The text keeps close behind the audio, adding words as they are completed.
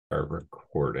Are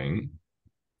recording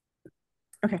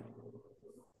Okay.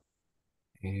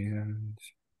 and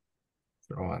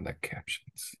throw on the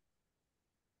captions.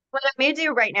 What I may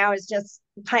do right now is just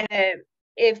kind of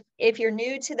if you're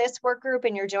new to this work group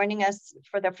and you're joining us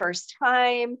for the first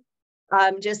time,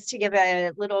 just to give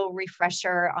a little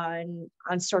refresher on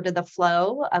sort of the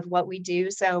flow of what we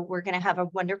do. So we're going to have a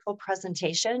wonderful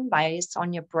presentation by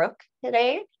Sonia Bruck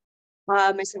today.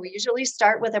 So we usually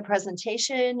start with a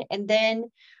presentation, and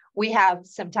then we have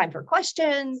some time for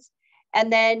questions.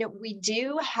 And then we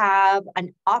do have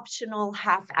an optional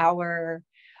half hour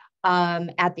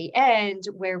at the end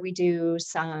where we do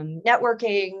some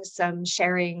networking, some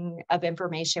sharing of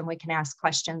information. We can ask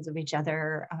questions of each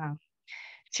other,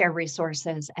 share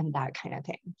resources, and that kind of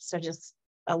thing. So just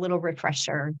a little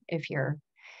refresher if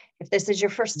this is your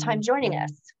first time joining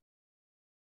us.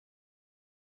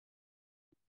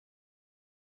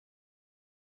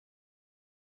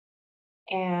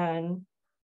 And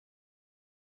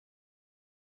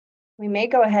we may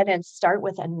go ahead and start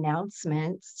with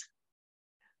announcements.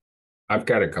 I've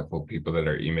got a couple of people that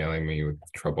are emailing me with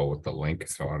trouble with the link,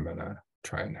 so I'm gonna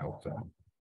try and help them.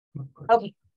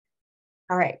 Okay.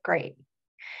 All right, great.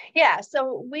 Yeah,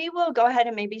 so we will go ahead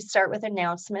and maybe start with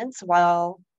announcements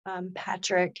while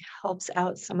Patrick helps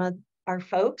out some of our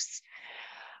folks.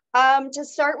 To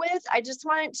start with, I just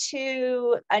wanted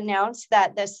to announce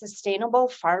that the Sustainable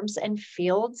Farms and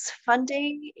Fields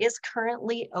funding is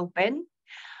currently open.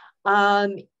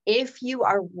 If you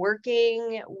are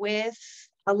working with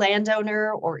a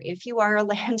landowner, or if you are a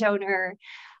landowner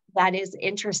that is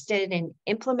interested in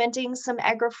implementing some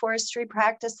agroforestry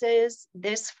practices,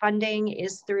 this funding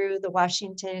is through the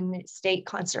Washington State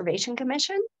Conservation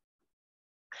Commission.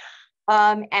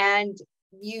 And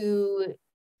you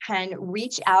can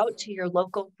reach out to your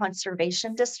local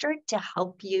conservation district to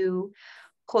help you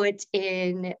put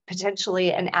in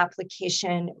potentially an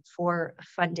application for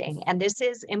funding. And this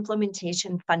is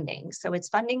implementation funding. So it's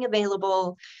funding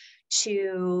available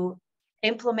to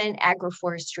implement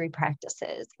agroforestry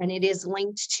practices, and it is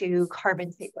linked to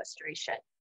carbon sequestration.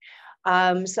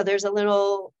 So there's a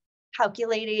little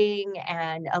calculating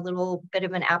and a little bit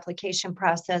of an application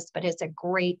process, but it's a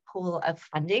great pool of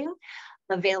funding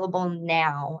available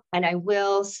now. And I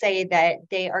will say that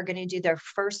they are going to do their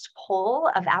first poll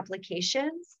of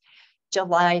applications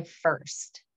July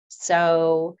 1st.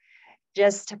 So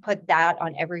just to put that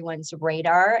on everyone's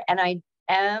radar. And I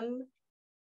am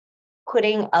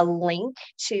putting a link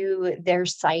to their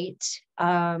site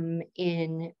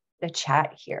in the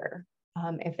chat here,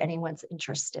 if anyone's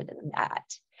interested in that.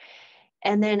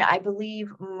 And then I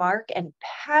believe Mark and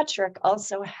Patrick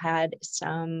also had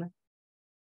some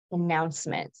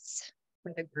announcements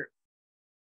for the group.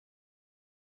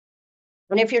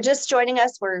 And if you're just joining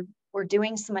us, we're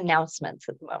doing some announcements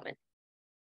at the moment.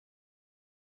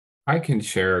 I can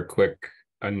share a quick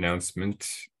announcement.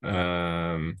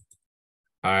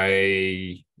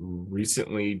 I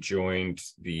recently joined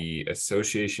the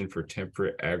Association for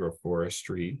Temperate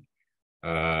Agroforestry,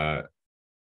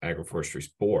 Agroforestry's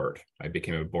board. I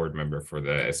became a board member for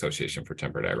the Association for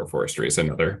Temperate Agroforestry. Is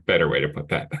another better way to put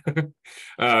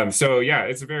that. So yeah,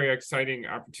 it's a very exciting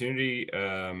opportunity.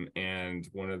 And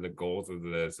one of the goals of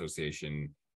the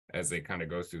association, as they kind of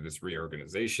go through this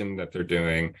reorganization that they're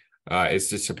doing, is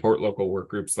to support local work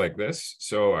groups like this.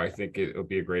 So I think it'll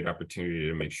be a great opportunity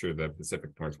to make sure the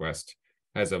Pacific Northwest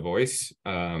has a voice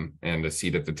and a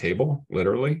seat at the table,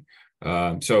 literally.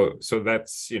 So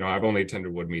that's, I've only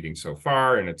attended one meeting so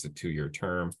far, and it's a 2-year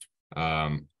term.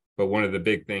 But one of the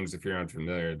big things, if you're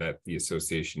unfamiliar, that the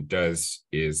association does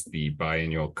is the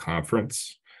biennial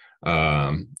conference,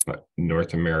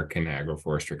 North American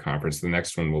Agroforestry Conference. The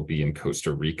next one will be in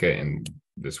Costa Rica in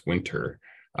this winter.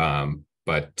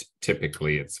 But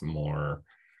typically it's more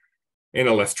in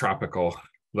a less tropical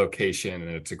location,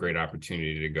 and it's a great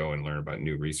opportunity to go and learn about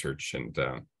new research. And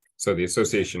so the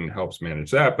association helps manage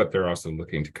that, but they're also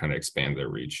looking to kind of expand their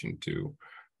reach and do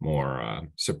more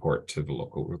support to the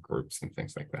local groups and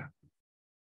things like that.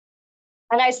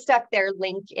 And I stuck their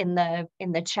link in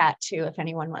the chat too, if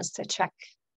anyone wants to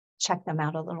check them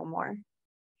out a little more.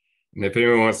 And if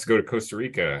anyone wants to go to Costa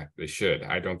Rica, they should.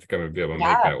 I don't think I'm going to be able to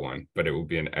make that one, but it will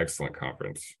be an excellent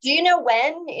conference. Do you know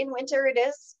when in winter it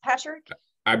is, Patrick?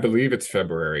 I believe it's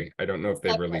February. I don't know if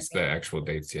they've released the actual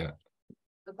dates yet.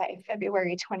 Okay,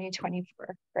 February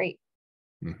 2024. Great.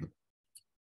 Mm-hmm.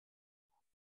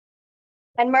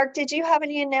 And Mark, did you have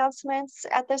any announcements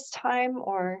at this time,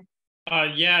 or?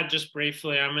 Yeah, just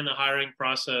briefly, I'm in the hiring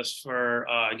process for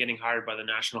getting hired by the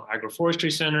National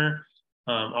Agroforestry Center.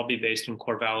 I'll be based in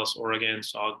Corvallis, Oregon,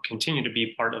 so I'll continue to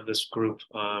be part of this group,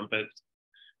 but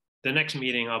the next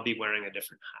meeting, I'll be wearing a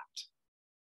different hat.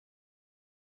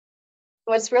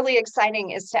 What's really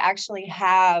exciting is to actually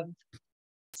have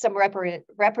some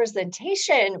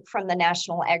representation from the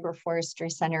National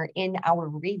Agroforestry Center in our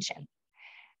region.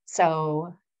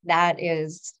 So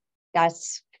that's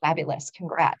fabulous.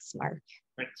 Congrats, Mark.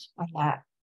 Thanks. On that.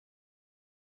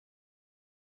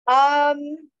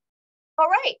 All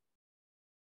right.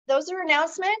 Those are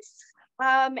announcements.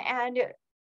 And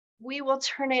we will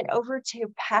turn it over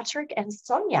to Patrick and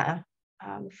Sonia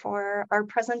for our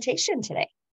presentation today.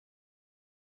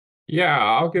 Yeah,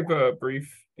 I'll give a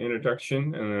brief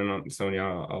introduction, and then Sonia,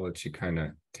 I'll let you kind of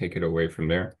take it away from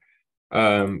there.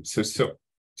 So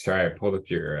sorry, I pulled up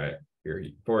your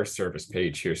Forest Service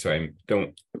page here, so I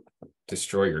don't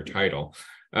destroy your title.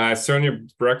 Sonia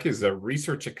Bruck is a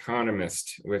research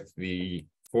economist with the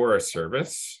Forest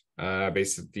Service,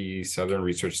 based at the Southern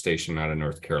Research Station out of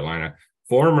North Carolina.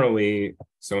 Formerly,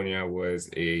 Sonia was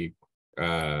a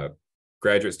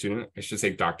graduate student, I should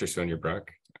say Dr. Sonia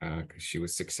Bruck, because she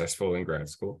was successful in grad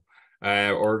school,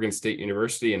 Oregon State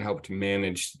University, and helped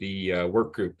manage the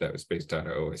work group that was based out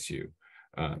of OSU.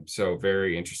 So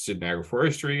very interested in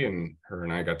agroforestry, and her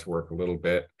and I got to work a little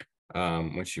bit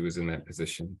when she was in that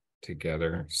position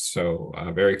together. So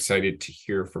very excited to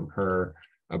hear from her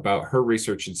about her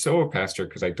research in silvopasture,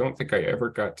 because I don't think I ever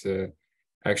got to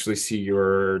actually see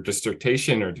your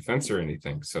dissertation or defense or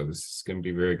anything. So this is going to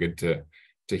be very good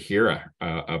to hear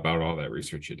about all that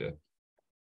research you did.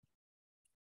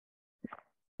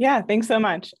 Yeah, thanks so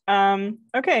much.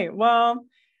 Okay, well,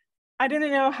 I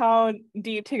didn't know how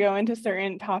deep to go into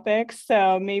certain topics,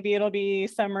 so maybe it'll be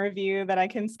some review that I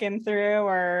can skim through,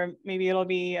 or maybe it'll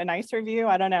be a nice review,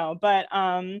 I don't know. But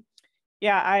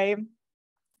yeah, I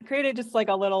created just like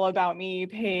a little about me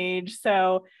page.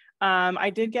 So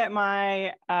I did get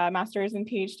my master's and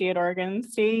PhD at Oregon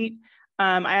State.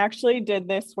 I actually did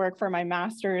this work for my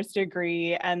master's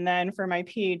degree, and then for my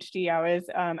PhD, I was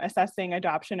assessing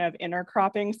adoption of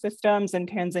intercropping systems in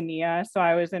Tanzania. So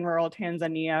I was in rural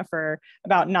Tanzania for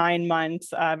about 9 months,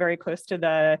 very close to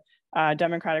the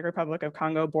Democratic Republic of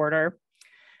Congo border.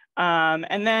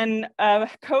 And then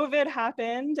COVID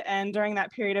happened, and during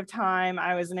that period of time,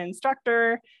 I was an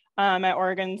instructor at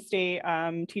Oregon State,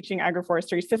 teaching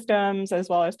agroforestry systems, as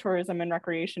well as tourism and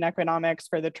recreation economics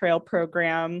for the trail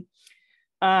program.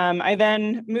 I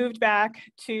then moved back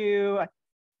to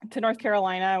North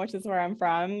Carolina, which is where I'm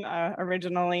from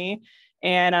originally,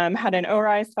 and had an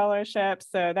ORISE fellowship.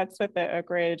 So that's with the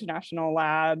Oak Ridge National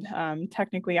Lab,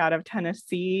 technically out of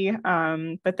Tennessee,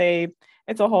 but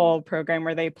it's a whole program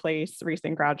where they place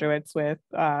recent graduates with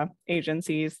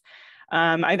agencies.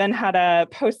 I then had a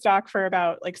postdoc for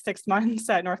about like 6 months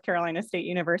at North Carolina State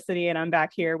University, and I'm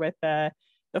back here with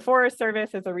the Forest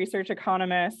Service as a research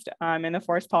economist in the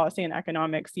Forest Policy and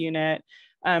Economics unit.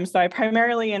 So I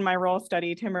primarily in my role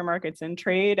study timber markets and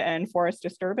trade and forest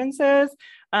disturbances,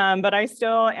 but I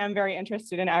still am very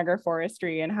interested in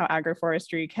agroforestry and how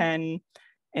agroforestry can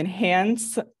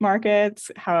enhance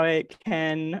markets, how it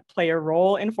can play a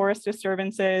role in forest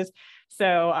disturbances.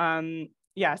 So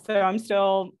yeah, so I'm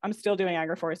still doing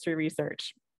agroforestry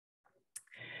research.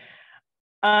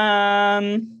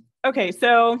 Okay,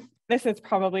 so this is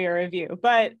probably a review,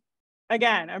 but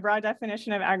again, a broad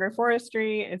definition of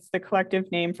agroforestry, it's the collective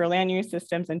name for land use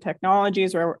systems and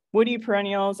technologies where woody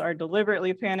perennials are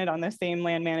deliberately planted on the same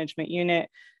land management unit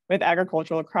with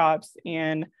agricultural crops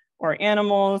or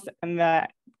animals, and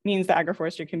that means that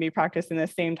agroforestry can be practiced in the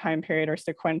same time period or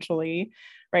sequentially,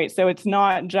 right? So it's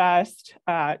not just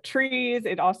trees,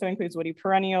 it also includes woody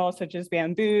perennials such as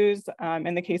bamboos.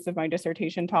 In the case of my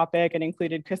dissertation topic, it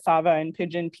included cassava and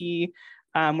pigeon pea,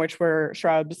 which were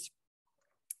shrubs.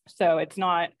 So it's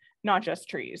not just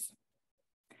trees.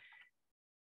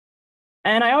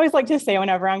 And I always like to say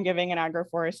whenever I'm giving an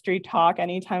agroforestry talk,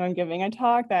 anytime I'm giving a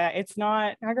talk, that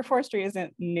agroforestry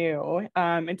isn't new.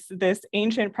 It's this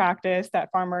ancient practice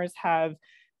that farmers have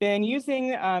been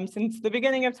using since the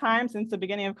beginning of time, since the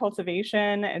beginning of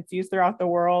cultivation. It's used throughout the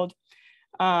world.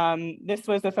 This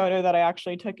was a photo that I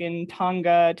actually took in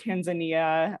Tanga,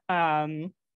 Tanzania,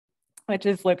 which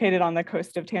is located on the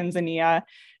coast of Tanzania.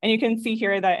 And you can see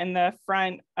here that in the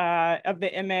front of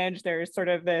the image, there's sort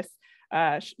of this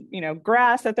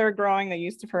grass that they're growing. They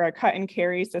used it for a cut and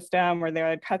carry system where they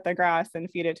would cut the grass and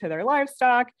feed it to their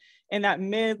livestock. In that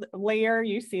mid layer,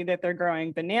 you see that they're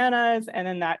growing bananas. And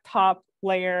then that top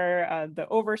layer, the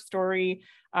overstory,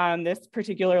 this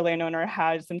particular landowner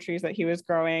had some trees that he was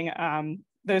growing.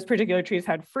 Those particular trees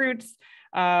had fruits,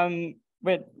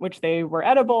 which they were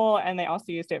edible, and they also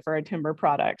used it for a timber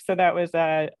product. So that was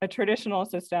a traditional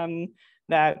system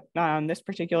that this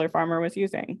particular farmer was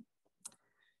using.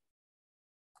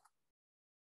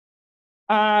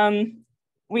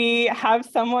 We have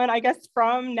someone, I guess,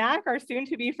 from NAC or soon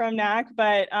to be from NAC,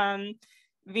 but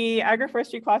the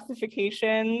agroforestry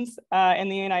classifications in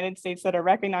the United States that are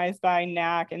recognized by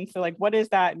NAC. And so like, what does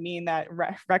that mean, that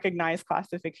recognized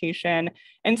classification?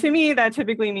 And to me, that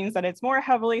typically means that it's more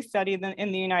heavily studied than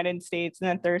in the United States, and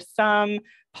that there's some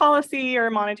policy or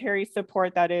monetary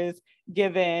support that is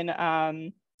given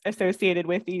associated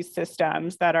with these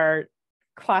systems that are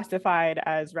classified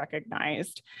as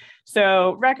recognized.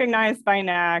 So recognized by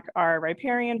NAC are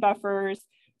riparian buffers,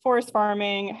 forest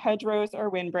farming, hedgerows or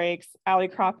windbreaks, alley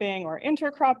cropping or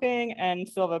intercropping, and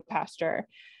silvopasture.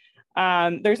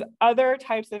 There's other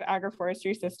types of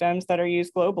agroforestry systems that are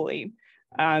used globally.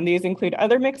 These include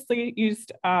other mixed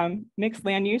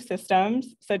land use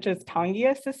systems, such as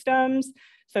Tangia systems.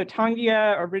 So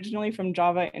Tangia, originally from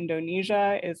Java,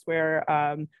 Indonesia, is where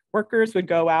workers would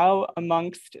go out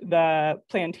amongst the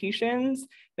plantations.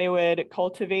 They would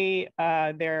cultivate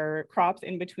their crops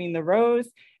in between the rows.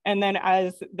 And then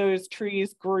as those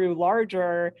trees grew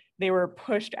larger, they were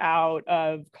pushed out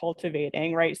of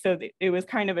cultivating, right? So it was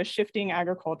kind of a shifting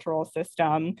agricultural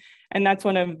system. And that's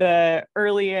one of the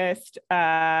earliest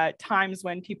times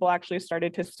when people actually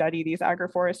started to study these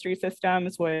agroforestry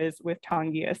systems, was with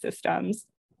Tangia systems.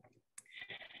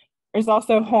 There's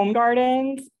also home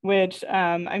gardens, which,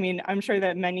 I mean, I'm sure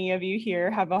that many of you here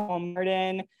have a home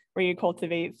garden where you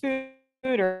cultivate food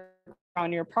or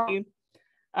on your property.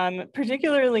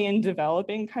 Particularly in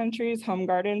developing countries, home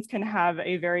gardens can have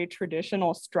a very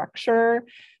traditional structure.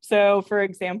 So for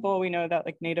example, we know that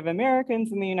like Native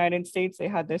Americans in the United States, they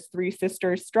had this three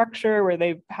sisters structure where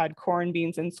they had corn,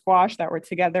 beans, and squash that were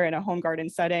together in a home garden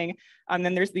setting. And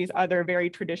then there's these other very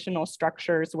traditional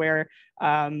structures where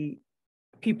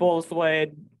peoples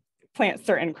would plant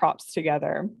certain crops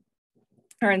together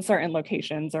or in certain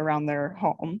locations around their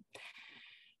home.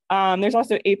 There's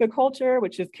also apiculture,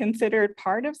 which is considered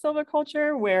part of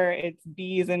silviculture, where it's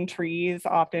bees and trees,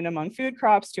 often among food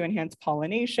crops, to enhance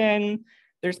pollination.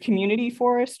 There's community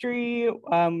forestry.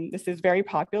 This is very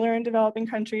popular in developing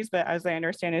countries, but as I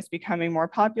understand, it's becoming more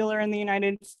popular in the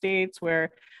United States,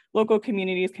 where local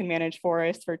communities can manage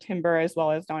forests for timber as well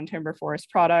as non-timber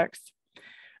forest products.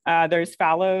 There's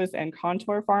fallows and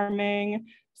contour farming.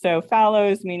 So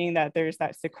fallows, meaning that there's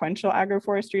that sequential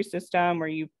agroforestry system where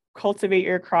you cultivate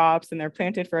your crops and they're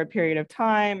planted for a period of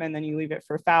time, and then you leave it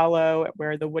for fallow,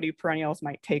 where the woody perennials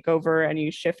might take over and you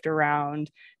shift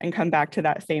around and come back to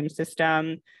that same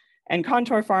system. And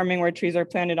contour farming, where trees are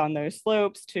planted on those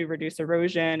slopes to reduce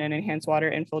erosion and enhance water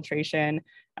infiltration,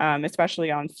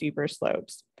 especially on steeper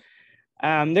slopes.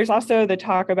 There's also the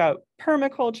talk about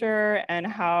permaculture and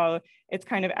how it's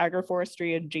kind of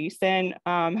agroforestry adjacent.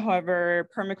 However,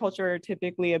 permaculture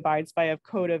typically abides by a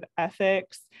code of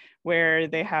ethics where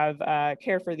they have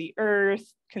care for the earth,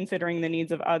 considering the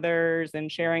needs of others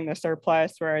and sharing the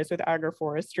surplus. Whereas with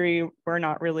agroforestry, we're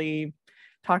not really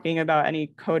talking about any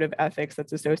code of ethics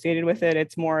that's associated with it.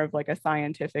 It's more of like a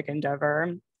scientific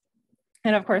endeavor.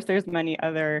 And of course, there's many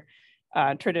other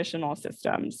traditional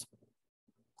systems.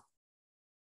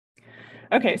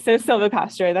 Okay, so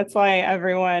silvopasture, that's why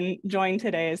everyone joined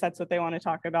today, is that's what they want to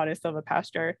talk about, is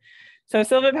silvopasture. So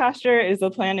silvopasture is a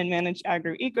planned and managed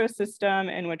agro-ecosystem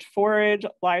in which forage,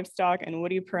 livestock, and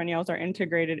woody perennials are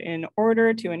integrated in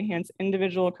order to enhance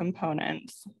individual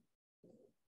components.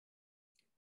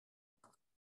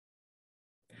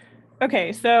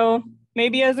 Okay, so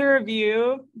maybe as a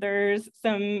review, there's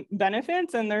some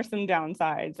benefits and there's some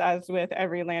downsides, as with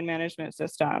every land management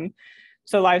system.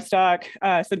 So livestock,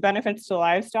 so benefits to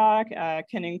livestock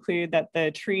can include that the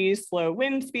trees slow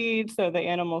wind speed, so the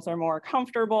animals are more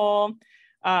comfortable.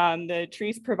 The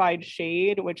trees provide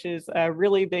shade, which is a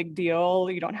really big deal.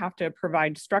 You don't have to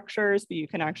provide structures, but you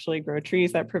can actually grow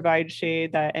trees that provide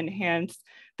shade that enhance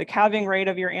the calving rate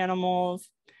of your animals.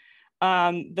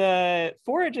 The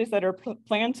forages that are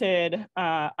planted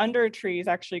under trees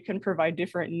actually can provide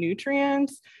different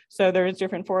nutrients. So there's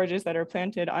different forages that are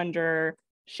planted under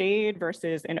shade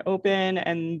versus in open,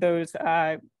 and those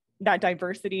that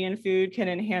diversity in food can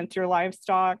enhance your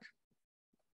livestock.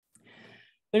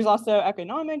 There's also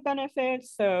economic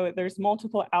benefits. So there's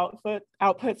multiple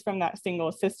outputs from that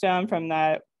single system, from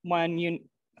that one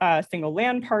single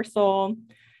land parcel,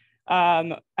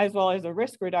 as well as a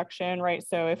risk reduction, right?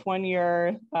 So if 1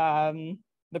 year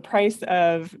the price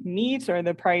of meat or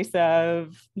the price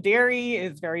of dairy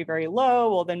is very, very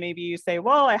low, well, then maybe you say,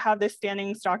 well, I have this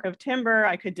standing stock of timber,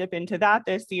 I could dip into that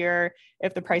this year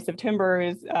if the price of timber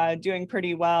is doing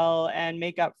pretty well, and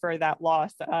make up for that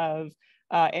loss of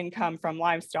income from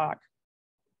livestock.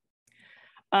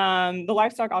 The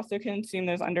livestock also consume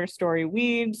those understory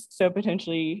weeds, so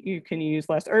potentially you can use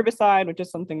less herbicide, which is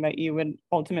something that you would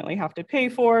ultimately have to pay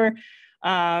for.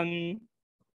 And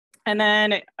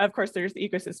then, of course, there's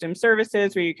ecosystem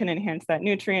services where you can enhance that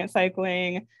nutrient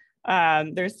cycling.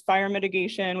 There's fire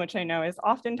mitigation, which I know is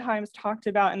oftentimes talked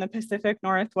about in the Pacific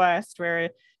Northwest, where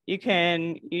you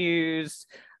can use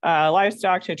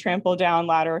livestock to trample down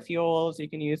ladder fuels. You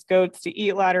can use goats to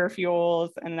eat ladder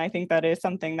fuels. And I think that is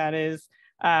something that is,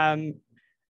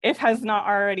 if has not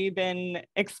already been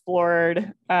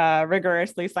explored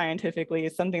rigorously scientifically,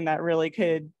 is something that really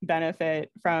could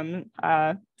benefit from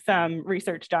some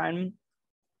research done.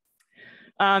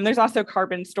 There's also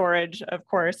carbon storage, of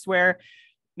course, where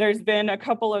there's been a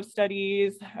couple of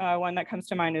studies. One that comes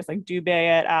to mind is like Dubé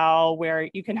et al., where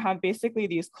you can have basically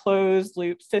these closed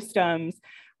loop systems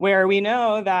where we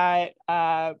know that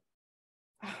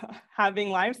having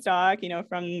livestock,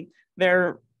 from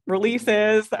their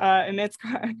releases emits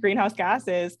greenhouse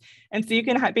gases. And so you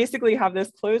can basically have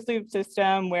this closed loop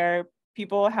system where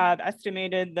people have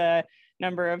estimated the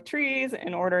number of trees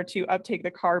in order to uptake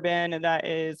the carbon that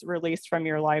is released from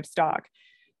your livestock.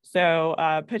 So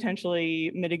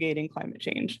potentially mitigating climate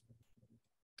change.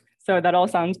 So that all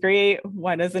sounds great.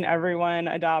 Why doesn't everyone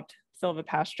adopt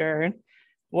silvopasture?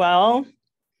 Well,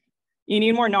 you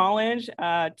need more knowledge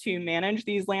to manage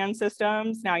these land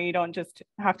systems. Now you don't just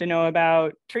have to know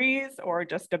about trees or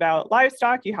just about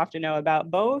livestock. You have to know about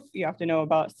both. You have to know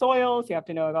about soils. You have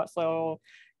to know about soil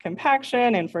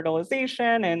compaction and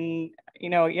fertilization, and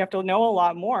you have to know a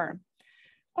lot more.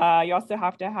 You also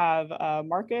have to have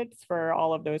markets for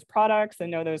all of those products and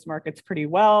know those markets pretty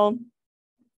well.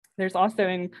 There's also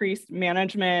increased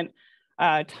management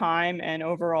time and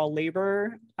overall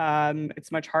labor.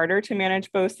 It's much harder to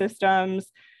manage both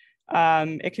systems.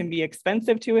 It can be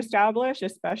expensive to establish,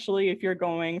 especially if you're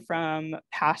going from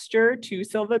pasture to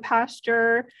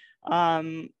silvopasture.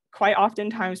 Quite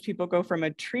oftentimes people go from a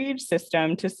treed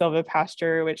system to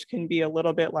silvopasture, which can be a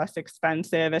little bit less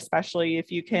expensive, especially if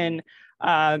you can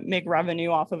make revenue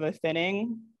off of a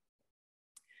thinning.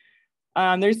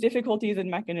 There's difficulties in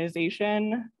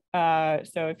mechanization.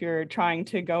 So if you're trying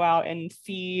to go out and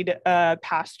seed a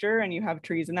pasture and you have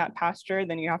trees in that pasture,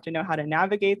 then you have to know how to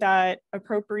navigate that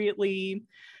appropriately.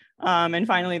 And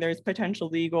finally, there's potential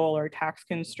legal or tax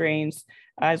constraints,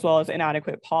 as well as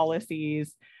inadequate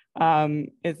policies.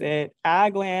 Is it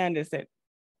ag land? Is it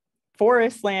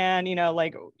forest land?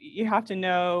 You have to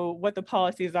know what the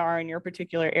policies are in your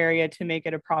particular area to make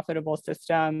it a profitable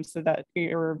system so that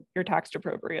you're taxed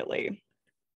appropriately.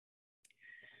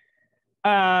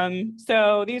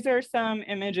 So these are some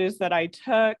images that I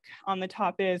took. On the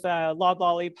top is a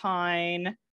loblolly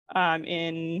pine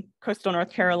in coastal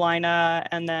North Carolina,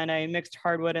 and then a mixed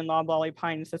hardwood and loblolly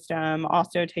pine system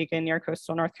also taken near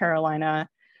coastal North Carolina,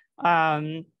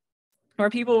 where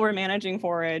people were managing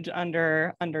forage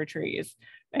under trees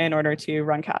in order to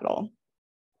run cattle.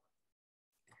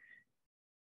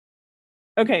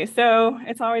 Okay, so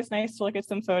it's always nice to look at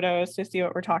some photos to see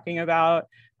what we're talking about.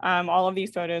 All of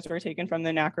these photos were taken from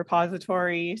the NAC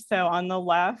repository. So on the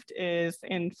left is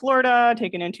in Florida,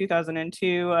 taken in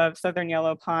 2002, of southern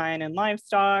yellow pine and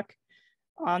livestock.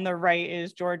 On the right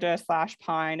is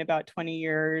Georgia/pine, about 20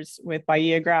 years, with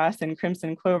bahia grass and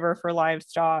crimson clover for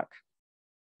livestock.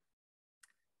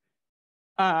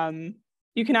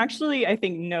 You can actually, I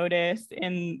think, notice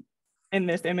in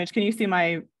this image, can you see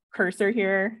my cursor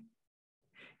here?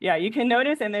 Yeah, you can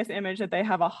notice in this image that they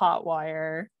have a hot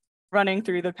wire running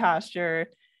through the pasture.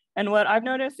 And what I've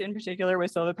noticed in particular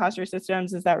with silvopasture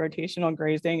systems is that rotational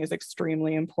grazing is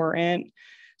extremely important.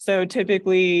 So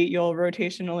typically you'll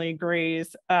rotationally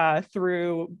graze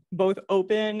through both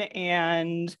open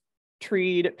and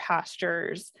treed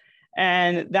pastures.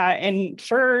 And that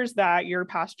ensures that your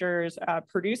pastures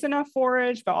produce enough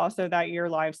forage, but also that your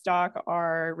livestock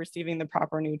are receiving the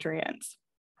proper nutrients.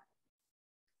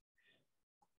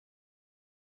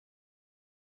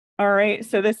 All right,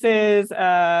 so this is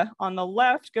on the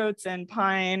left, goats and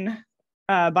pine,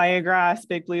 bahia grass,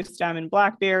 big blue stem, and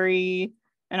blackberry.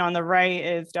 And on the right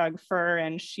is Doug fir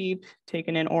and sheep,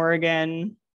 taken in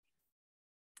Oregon.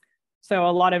 So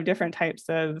a lot of different types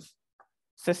of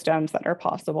systems that are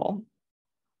possible.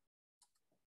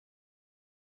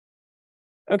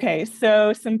 Okay,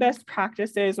 so some best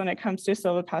practices when it comes to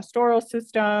silvopastoral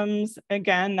systems.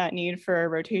 Again, that need for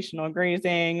rotational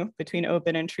grazing between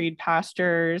open and treed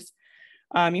pastures.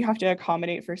 You have to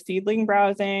accommodate for seedling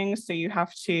browsing. So you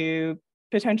have to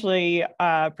potentially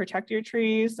protect your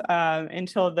trees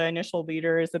until the initial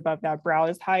leader is above that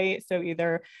browse height. So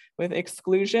either with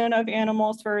exclusion of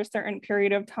animals for a certain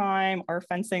period of time or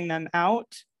fencing them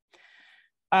out.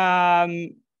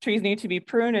 Trees need to be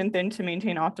pruned and thinned to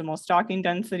maintain optimal stalking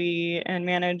density and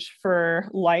manage for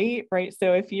light, right?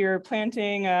 So if you're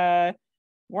planting a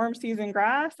warm season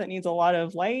grass that needs a lot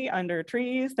of light under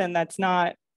trees, then that's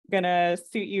not gonna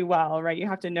suit you well, right? You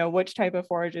have to know which type of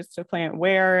forages to plant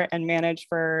where and manage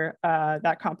for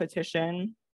that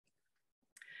competition.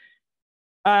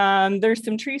 There's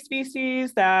some tree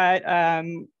species that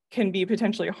can be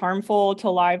potentially harmful to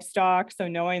livestock. So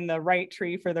knowing the right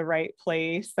tree for the right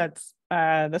place, that's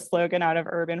the slogan out of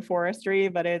urban forestry,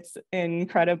 but it's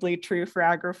incredibly true for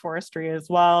agroforestry as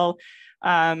well.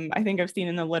 I think I've seen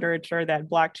in the literature that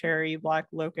black cherry, black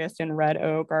locust, and red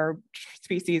oak are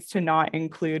species to not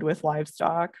include with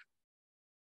livestock.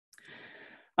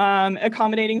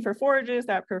 Accommodating for forages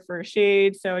that prefer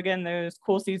shade. So again, those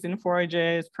cool season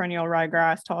forages, perennial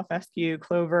ryegrass, tall fescue,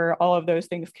 clover, all of those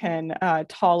things can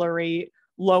tolerate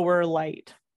lower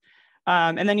light.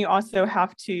 And then you also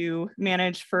have to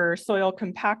manage for soil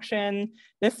compaction.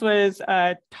 This was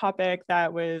a topic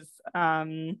that was,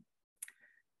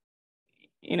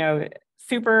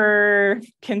 super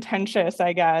contentious,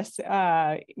 I guess,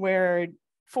 where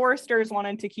foresters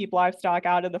wanted to keep livestock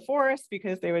out of the forest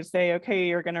because they would say, okay,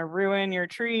 you're going to ruin your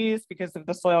trees because of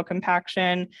the soil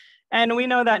compaction. And we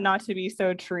know that not to be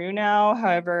so true now.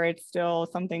 However, it's still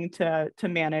something to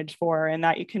manage for, and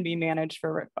that it can be managed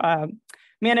for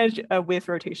with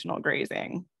rotational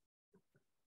grazing.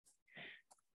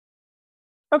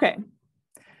 Okay.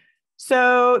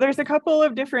 So there's a couple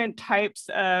of different types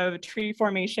of tree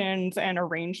formations and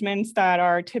arrangements that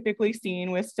are typically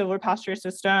seen with silvopasture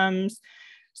systems.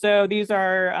 So these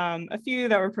are a few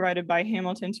that were provided by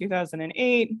Hamilton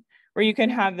 2008, where you can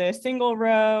have this single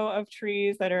row of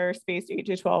trees that are spaced 8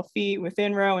 to 12 feet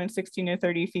within row and 16 to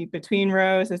 30 feet between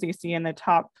rows, as you see in the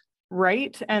top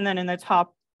right. And then in the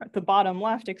bottom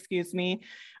left, excuse me,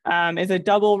 is a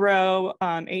double row,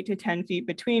 8 to 10 feet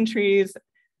between trees,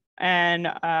 and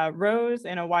rows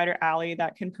in a wider alley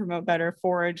that can promote better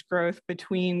forage growth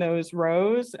between those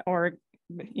rows or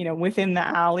within the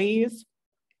alleys.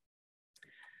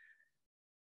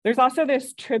 There's also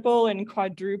this triple and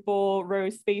quadruple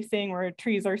row spacing where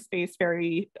trees are spaced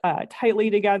very tightly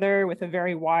together with a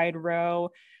very wide row.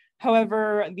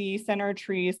 However, the center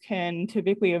trees can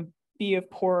typically be of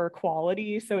poorer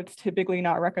quality, so it's typically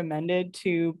not recommended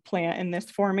to plant in this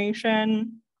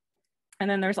formation. And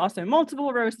then there's also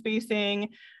multiple row spacing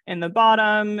in the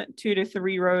bottom, 2 to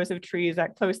 3 rows of trees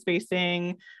at close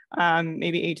spacing,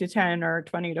 maybe 8 to 10 or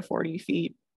 20 to 40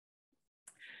 feet.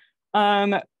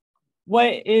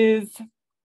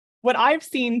 What I've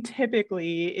seen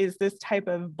typically is this type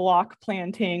of block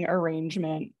planting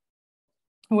arrangement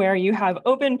where you have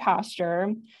open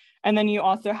pasture, and then you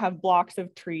also have blocks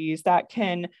of trees that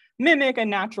can mimic a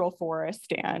natural forest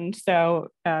stand. So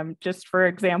just for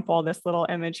example, this little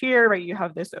image here, right, you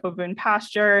have this open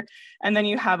pasture, and then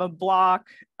you have a block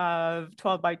of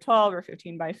 12 by 12 or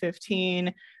 15 by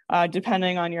 15,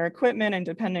 depending on your equipment and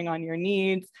depending on your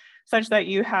needs, such that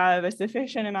you have a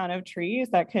sufficient amount of trees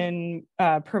that can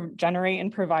generate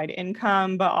and provide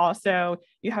income, but also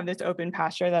you have this open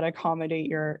pasture that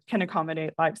can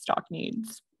accommodate livestock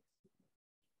needs.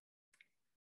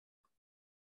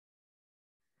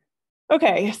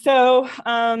 Okay, so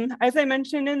as I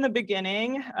mentioned in the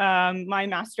beginning, my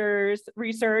master's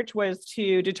research was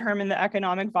to determine the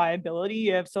economic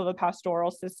viability of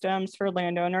silvopastoral systems for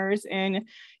landowners in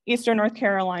Eastern North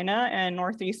Carolina and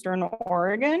Northeastern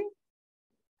Oregon.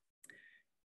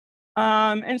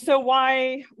 And so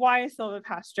why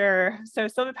silvopasture? So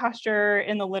silvopasture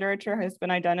in the literature has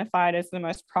been identified as the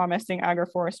most promising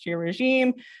agroforestry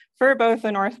regime for both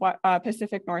the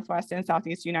Pacific Northwest and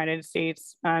Southeast United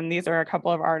States. These are a couple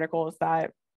of articles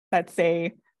that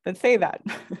say that.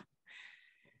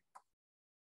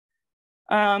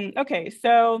 Okay,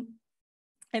 so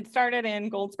it started in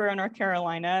Goldsboro, North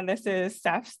Carolina. This is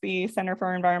CEFS, the Center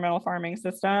for Environmental Farming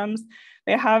Systems.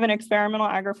 They have an experimental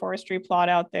agroforestry plot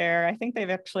out there. I think they've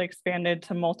actually expanded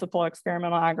to multiple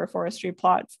experimental agroforestry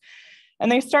plots.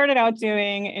 And they started out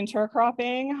doing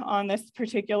intercropping on this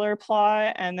particular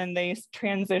plot, and then they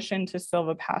transitioned to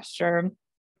silvopasture.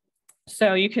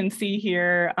 So you can see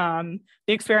here the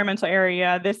experimental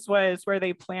area. This was where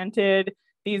they planted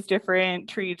these different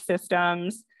tree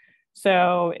systems.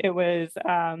 So it was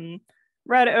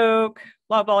red oak,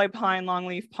 loblolly pine,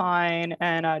 longleaf pine,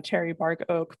 and cherry bark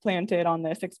oak planted on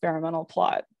this experimental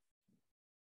plot.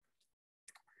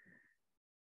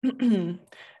 And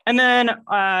then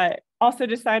Also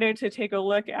decided to take a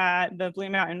look at the Blue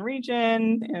Mountain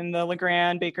region in the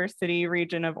LeGrand, Baker City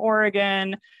region of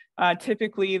Oregon.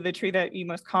 Typically, the tree that you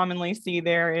most commonly see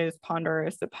there is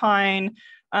ponderosa pine.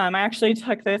 I actually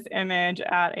took this image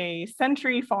at a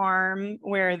Century farm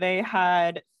where they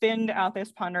had thinned out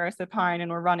this ponderosa pine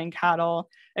and were running cattle.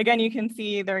 Again, you can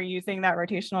see they're using that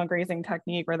rotational grazing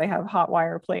technique where they have hot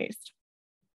wire placed.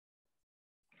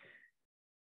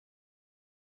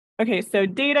 Okay, so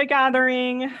data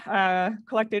gathering,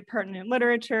 collected pertinent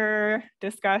literature,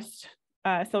 discussed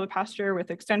silvopasture with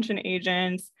extension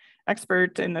agents,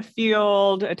 experts in the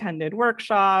field, attended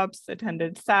workshops,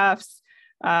 attended SEFs,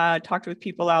 talked with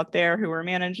people out there who were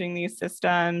managing these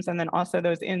systems, and then also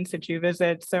those in situ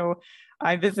visits. So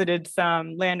I visited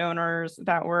some landowners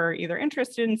that were either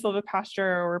interested in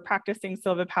silvopasture or practicing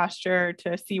silvopasture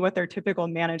to see what their typical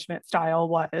management style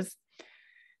was.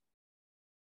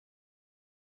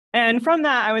 And from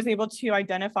that, I was able to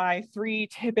identify 3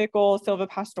 typical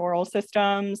silvopastoral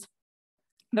systems,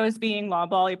 those being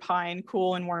loblolly pine,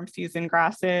 cool and warm season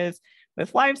grasses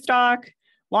with livestock,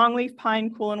 longleaf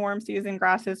pine, cool and warm season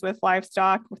grasses with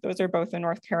livestock. Those are both in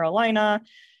North Carolina.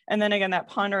 And then again, that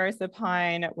ponderosa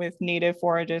pine with native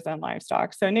forages and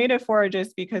livestock. So native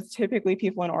forages, because typically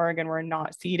people in Oregon were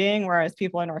not seeding, whereas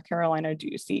people in North Carolina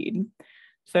do seed.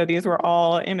 So these were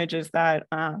all images that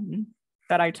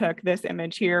I took. This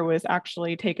image here was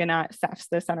actually taken at CEFS,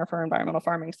 the Center for Environmental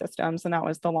Farming Systems, and that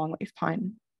was the longleaf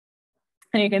pine.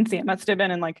 And you can see it must have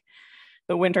been in like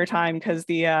the winter time because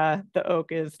the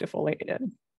oak is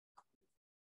defoliated.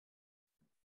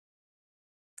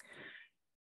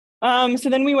 So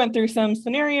then we went through some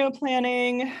scenario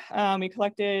planning. We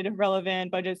collected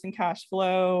relevant budgets and cash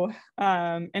flow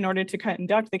in order to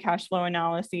conduct the cash flow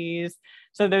analyses.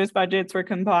 So those budgets were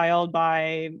compiled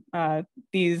by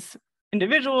these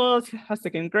individuals,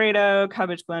 Hussick and Grado,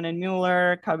 Cubbage, Glenn and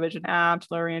Mueller, Cubbage and Abt,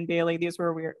 Lurie and Bailey. These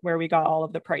were where we got all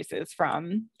of the prices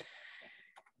from.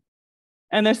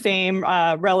 And the same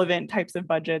relevant types of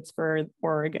budgets for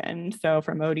Oregon. So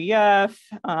from ODF,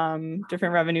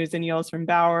 different revenues and yields from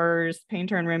Bowers,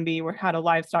 Painter and Rimby had a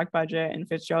livestock budget, and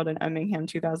Fitzgerald and Emmingham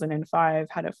 2005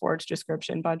 had a forage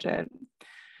description budget.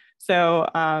 So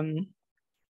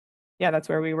yeah, that's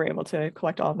where we were able to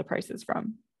collect all of the prices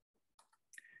from.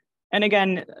 And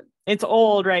again, it's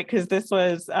old, right? Because this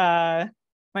was my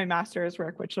master's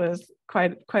work, which was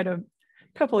quite a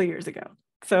couple of years ago.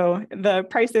 So the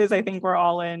prices, I think, were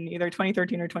all in either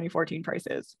 2013 or 2014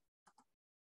 prices.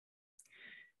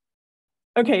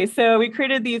 Okay, so we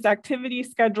created these activity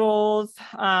schedules.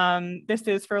 This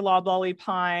is for loblolly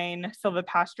pine,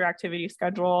 silvopasture activity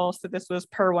schedule. So this was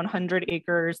per 100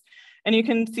 acres. And you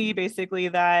can see basically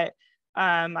that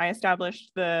I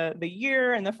established the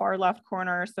year in the far left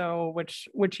corner. So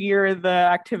which year the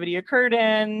activity occurred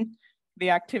in, the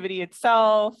activity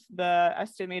itself, the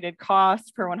estimated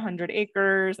cost per 100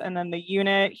 acres, and then the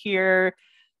unit here.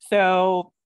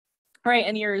 So right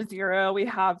in year 0, we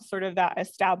have sort of that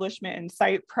establishment and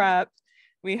site prep.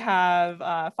 We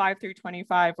have 5 through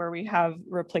 25 where we have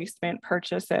replacement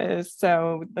purchases.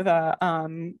 So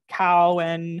the cow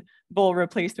and bull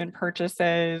replacement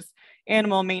purchases,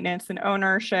 animal maintenance and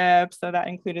ownership. So that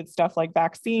included stuff like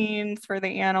vaccines for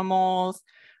the animals.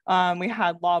 We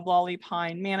had loblolly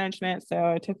pine management,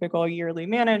 so a typical yearly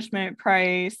management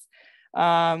price.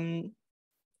 And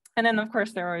then of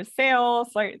course there was sales,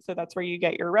 right? So that's where you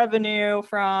get your revenue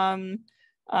from,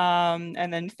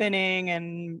 and then thinning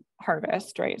and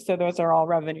harvest, right? So those are all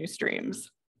revenue streams.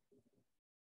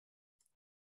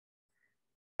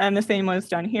 And the same was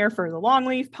done here for the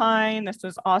longleaf pine. This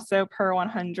was also per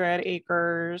 100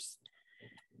 acres.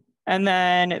 And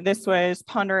then this was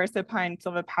ponderosa pine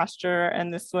silvopasture,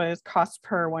 and this was cost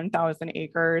per 1,000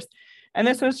 acres. And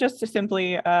this was just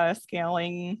simply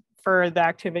scaling for the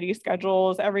activity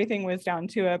schedules. Everything was down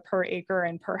to a per acre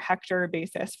and per hectare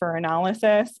basis for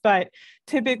analysis. But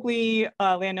typically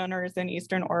landowners in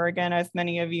Eastern Oregon, as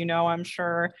many of you know, I'm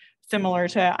sure similar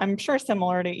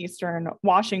to Eastern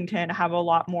Washington, have a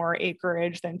lot more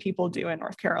acreage than people do in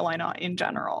North Carolina in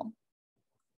general.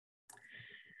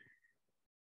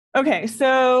 Okay,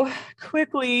 so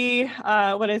quickly,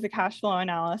 what is a cash flow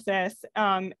analysis?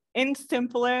 In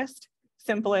simplest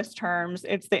terms,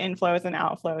 it's the inflows and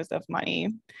outflows of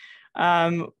money.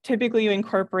 Typically, you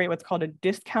incorporate what's called a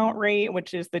discount rate,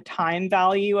 which is the time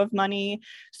value of money.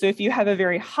 So if you have a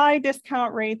very high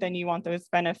discount rate, then you want those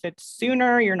benefits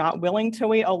sooner. You're not willing to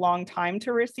wait a long time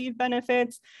to receive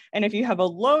benefits. And if you have a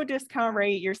low discount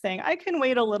rate, you're saying, I can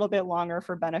wait a little bit longer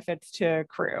for benefits to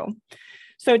accrue.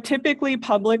 So typically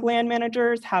public land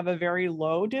managers have a very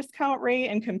low discount rate,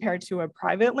 and compared to a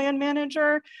private land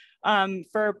manager,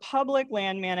 For public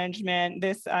land management,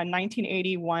 this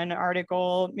 1981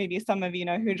 article, maybe some of you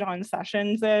know who John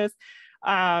Sessions is,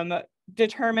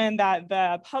 determined that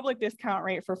the public discount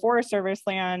rate for Forest Service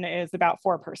land is about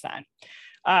 4%.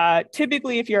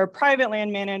 Typically, if you're a private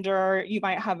land manager, you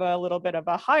might have a little bit of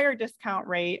a higher discount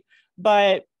rate,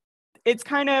 but it's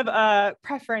kind of a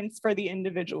preference for the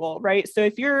individual, right? So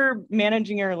if you're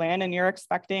managing your land and you're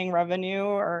expecting revenue,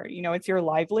 or it's your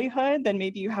livelihood, then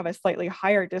maybe you have a slightly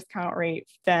higher discount rate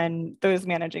than those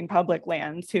managing public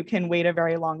lands who can wait a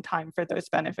very long time for those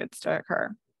benefits to occur.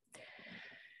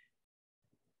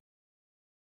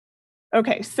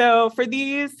 Okay, so for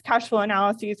these cash flow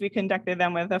analyses, we conducted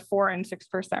them with a 4% and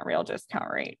 6% real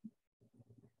discount rate.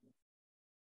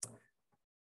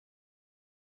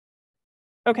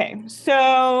 Okay,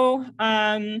 so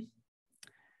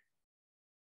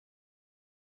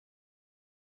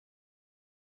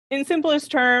in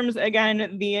simplest terms,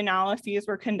 again, the analyses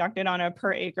were conducted on a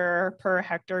per acre, per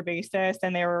hectare basis,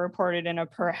 and they were reported in a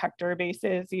per hectare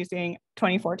basis using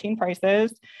 2014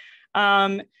 prices.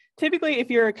 Typically, if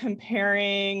you're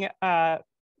comparing,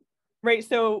 right,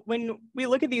 so when we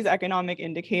look at these economic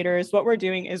indicators, what we're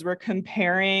doing is we're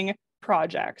comparing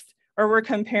projects, or we're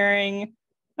comparing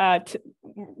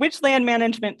which land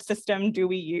management system do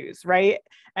we use, right?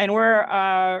 And we're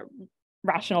a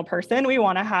rational person. We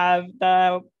want to have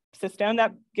the system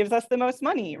that gives us the most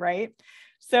money, right?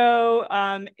 So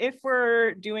if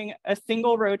we're doing a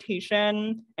single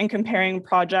rotation and comparing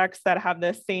projects that have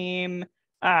the same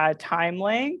time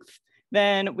length,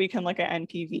 then we can look at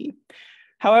NPV.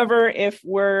 However,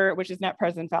 which is net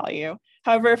present value.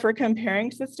 However, if we're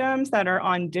comparing systems that are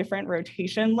on different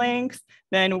rotation lengths,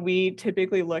 then we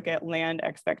typically look at land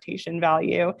expectation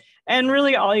value. And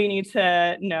really all you need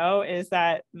to know is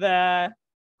that the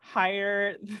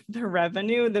higher the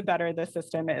revenue, the better the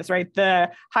system is, right?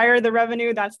 The higher the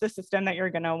revenue, that's the system that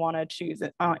you're gonna wanna choose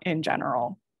in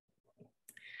general.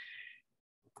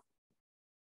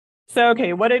 So,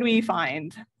 okay, what did we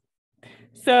find?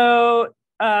 So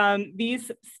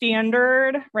these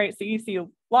standard, right? So you see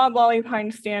loblolly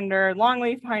pine standard,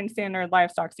 longleaf pine standard,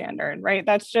 livestock standard, right?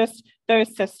 That's just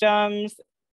those systems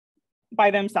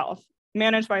by themselves,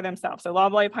 managed by themselves. So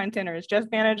loblolly pine standard is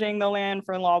just managing the land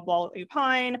for loblolly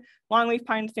pine, longleaf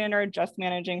pine standard, just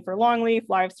managing for longleaf,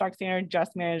 livestock standard,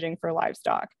 just managing for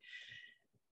livestock.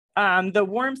 The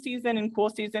warm season and cool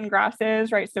season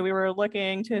grasses, right? So we were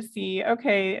looking to see,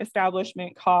 okay,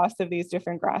 establishment costs of these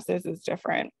different grasses is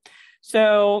different.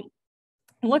 So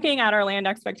looking at our land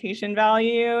expectation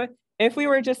value, if we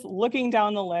were just looking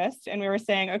down the list and we were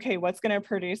saying, okay, what's going to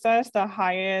produce us the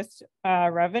highest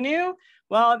revenue?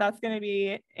 Well, that's going to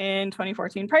be in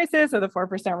 2014 prices, so the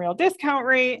 4% real discount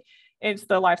rate. It's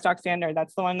the livestock standard.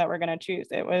 That's the one that we're going to choose.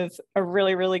 It was a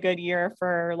really, really good year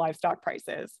for livestock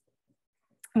prices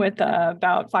with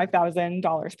about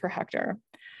 $5,000 per hectare.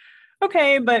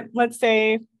 Okay, but let's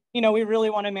say, we really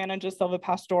want to manage a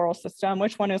silvopastoral system.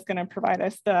 Which one is going to provide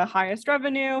us the highest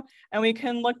revenue? And we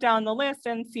can look down the list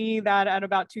and see that at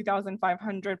about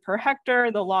 $2,500 per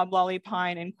hectare, the loblolly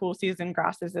pine and cool season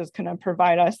grasses is going to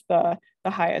provide us the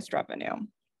highest revenue.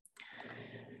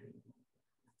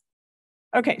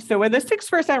 Okay, so with a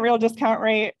 6% real discount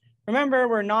rate, remember,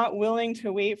 we're not willing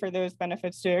to wait for those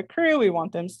benefits to accrue. We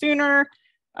want them sooner.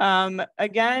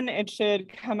 Again, it should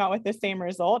come out with the same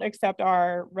result, except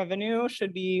our revenue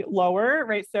should be lower,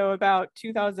 right? So about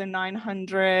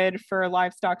 $2,900 for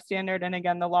livestock standard. And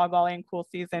again, the loblolly and cool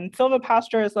season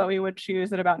silvopasture is what we would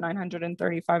choose at about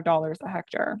 $935 a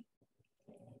hectare.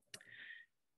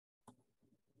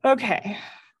 Okay,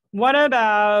 what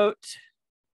about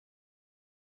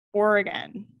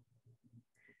Oregon?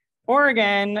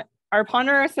 Oregon, our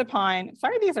ponderosa pine,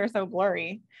 sorry, these are so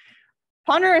blurry.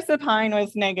 Ponderosa pine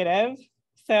was negative.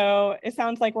 So it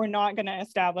sounds like we're not going to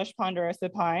establish ponderosa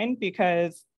pine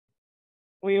because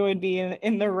we would be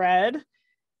in the red.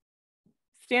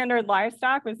 Standard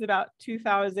livestock was about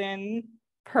 $2,000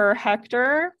 per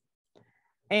hectare.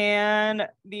 And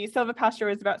the silvopasture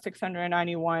was about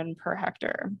 $691 per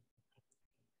hectare.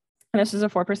 And this is a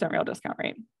 4% real discount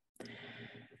rate.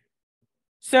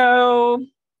 So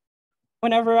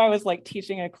whenever I was like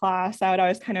teaching a class, I would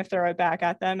always kind of throw it back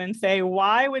at them and say,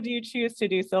 why would you choose to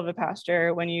do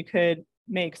silvopasture when you could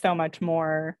make so much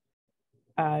more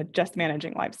just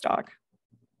managing livestock?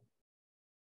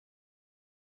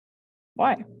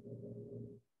 Why? I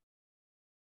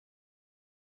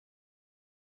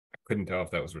couldn't tell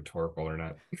if that was rhetorical or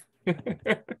not. I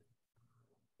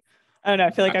don't know.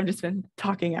 I feel like I've just been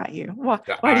talking at you. Why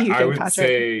do you think, I would Patrick?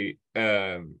 say,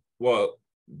 well,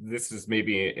 this is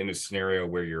maybe in a scenario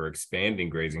where you're expanding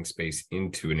grazing space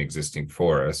into an existing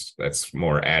forest. That's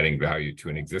more adding value to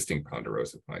an existing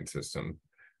ponderosa pine system.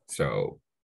 So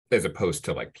as opposed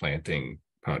to like planting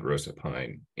ponderosa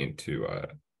pine into a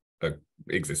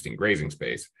existing grazing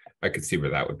space, I could see where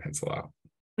that would pencil out.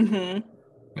 Mm-hmm.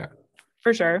 Yeah,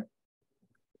 for sure.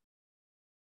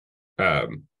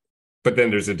 But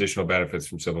then there's additional benefits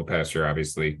from silvopasture,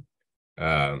 obviously.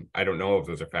 I don't know if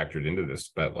those are factored into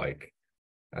this, but like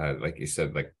you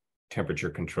said, like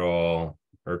temperature control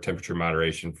or temperature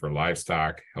moderation for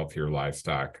livestock, healthier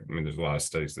livestock. I mean, there's a lot of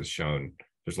studies that's shown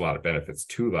there's a lot of benefits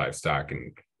to livestock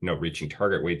and, reaching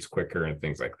target weights quicker and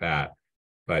things like that.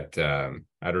 But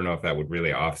I don't know if that would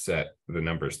really offset the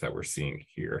numbers that we're seeing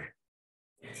here.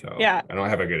 So yeah, I don't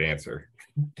have a good answer.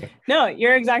 No,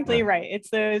 you're exactly right. It's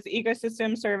those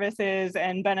ecosystem services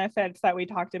and benefits that we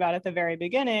talked about at the very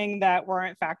beginning that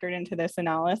weren't factored into this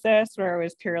analysis, where it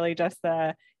was purely just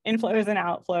the inflows and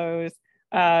outflows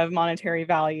of monetary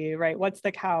value, right? What's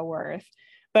the cow worth?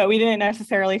 But we didn't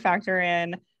necessarily factor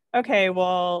in, okay,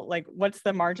 well, like what's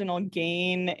the marginal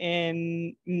gain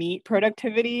in meat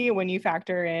productivity when you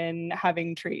factor in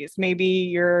having trees? Maybe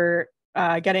you're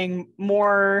getting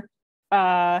more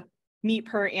meat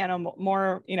per animal,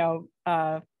 more,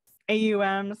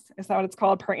 AUMs, is that what it's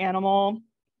called, per animal?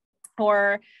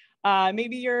 Or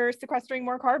maybe you're sequestering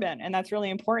more carbon, and that's really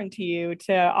important to you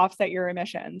to offset your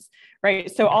emissions,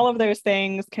 right? So all of those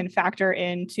things can factor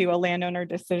into a landowner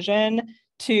decision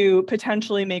to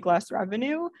potentially make less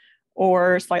revenue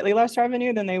or slightly less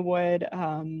revenue than they would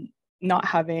not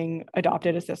having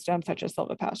adopted a system such as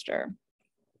silvopasture.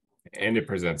 And it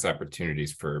presents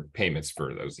opportunities for payments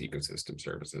for those ecosystem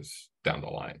services down the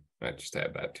line. I just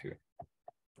add that too.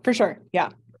 For sure, yeah.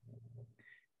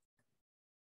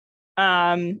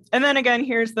 And then again,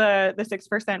 here's the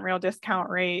 6% real discount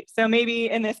rate. So maybe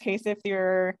in this case, if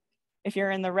you're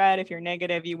in the red, if you're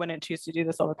negative, you wouldn't choose to do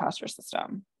the silvopasture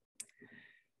system.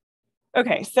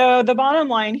 Okay, so the bottom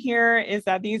line here is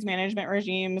that these management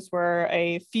regimes were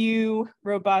a few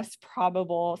robust,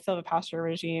 probable silvopasture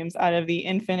regimes out of the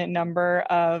infinite number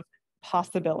of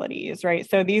possibilities, right?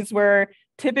 So these were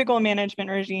typical management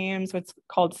regimes, what's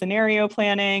called scenario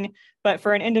planning, but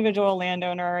for an individual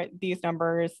landowner, these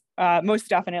numbers most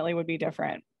definitely would be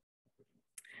different.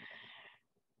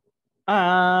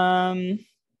 And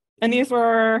these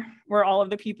were all of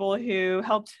the people who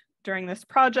helped during this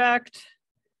project.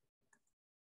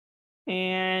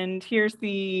 And here's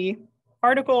the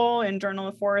article in Journal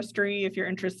of Forestry if you're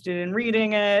interested in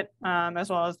reading it, as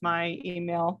well as my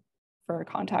email for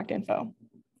contact info.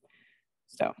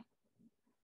 So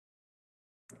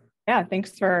yeah,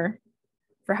 thanks for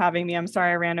having me. I'm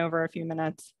sorry I ran over a few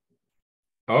minutes.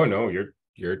 Oh no,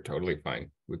 you're totally fine.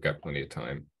 We've got plenty of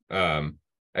time.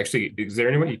 Actually, is there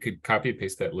anyone you could copy and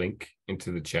paste that link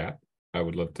into the chat? I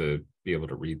would love to be able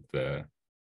to read the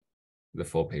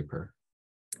full paper.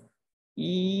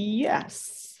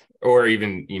 Yes. Or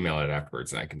even email it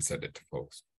afterwards and I can send it to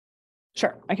folks.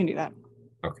 Sure, I can do that.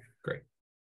 Okay, great.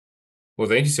 Well,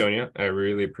 thank you, Sonia. I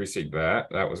really appreciate that.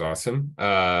 That was awesome.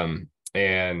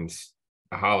 And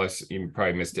Hollis, you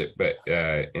probably missed it, but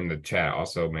in the chat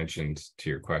also mentioned to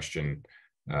your question,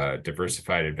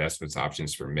 diversified investments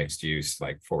options for mixed use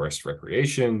like forest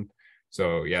recreation.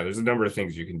 So yeah, there's a number of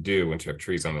things you can do once you have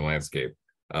trees on the landscape.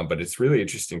 But it's really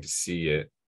interesting to see it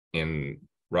in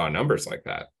raw numbers like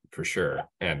that, for sure.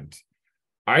 And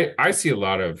I see a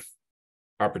lot of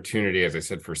opportunity, as I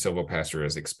said, for silvopasture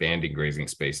as expanding grazing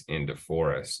space into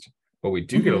forest. But we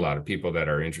do get a lot of people that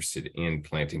are interested in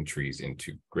planting trees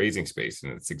into grazing space.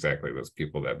 And it's exactly those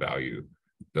people that value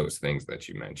those things that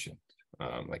you mentioned,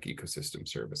 like ecosystem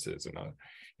services and,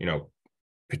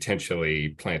 potentially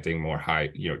planting more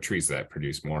trees that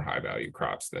produce more high value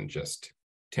crops than just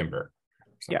timber,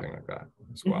 something like that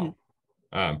as well.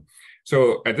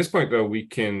 So at this point, though, we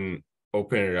can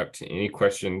open it up to any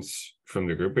questions from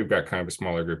the group. We've got kind of a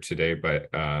smaller group today, but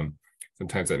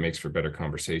sometimes that makes for better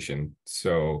conversation.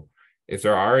 So if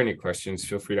there are any questions,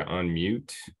 feel free to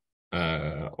unmute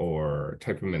or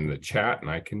type them in the chat and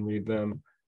I can read them.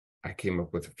 I came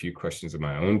up with a few questions of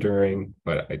my own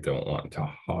but I don't want to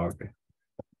hog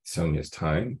Sonia's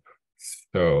time.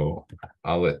 So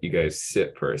I'll let you guys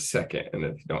sit for a second. And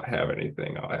if you don't have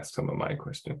anything, I'll ask some of my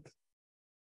questions.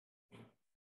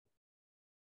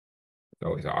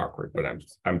 Always awkward, but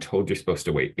I'm told you're supposed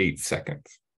to wait 8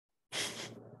 seconds.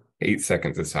 8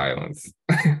 seconds of silence.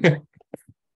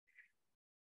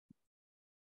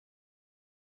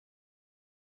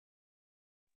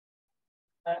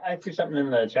 I threw something in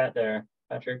the chat there,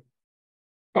 Patrick.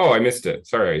 Oh, I missed it.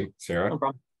 Sorry, Sarah. No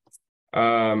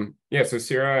problem. Yeah, so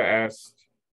Sarah asked,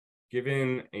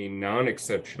 given a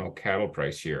non-exceptional cattle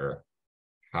price year,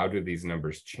 how do these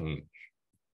numbers change?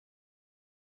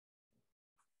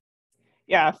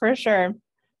 Yeah, for sure.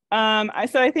 So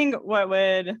I think what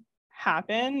would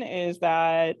happen is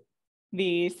that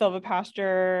the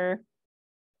silvopasture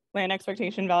land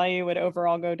expectation value would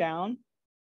overall go down,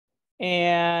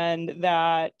 and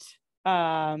that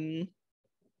I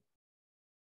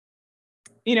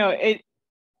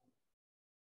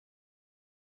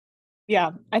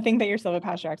think that your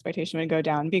silvopasture expectation would go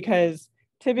down because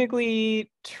typically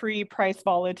tree price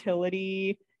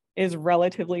volatility is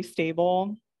relatively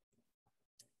stable.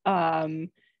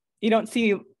 You don't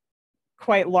see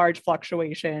quite large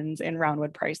fluctuations in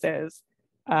roundwood prices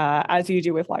as you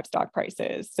do with livestock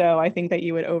prices. So I think that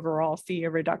you would overall see a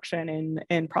reduction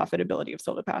in profitability of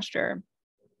silvopasture,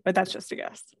 but that's just a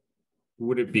guess.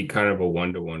 Would it be kind of a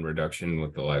one-to-one reduction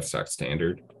with the livestock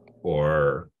standard,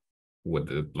 or would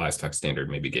the livestock standard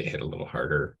maybe get hit a little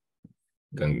harder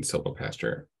than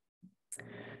silvopasture?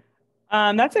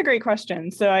 That's a great question.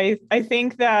 So I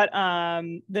think that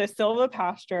the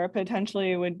silvopasture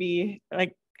potentially would be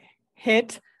like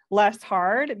hit less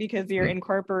hard because you're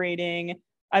incorporating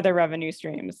other revenue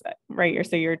streams, right?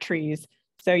 So your trees.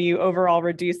 So you overall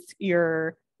reduce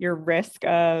your risk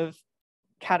of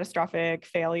catastrophic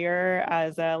failure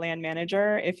as a land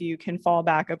manager if you can fall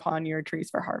back upon your trees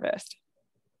for harvest.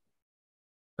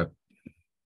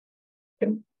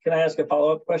 Can I ask a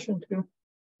follow-up question too?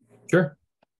 Sure.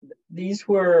 These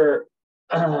were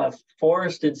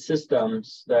forested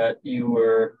systems that you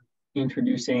were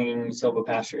introducing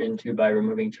silvopasture into by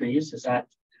removing trees. Is that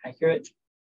accurate?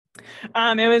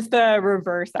 It was the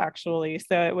reverse, actually.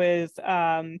 So it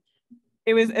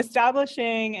was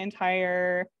establishing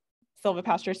entire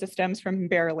silvopasture systems from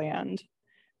bare land.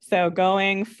 So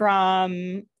going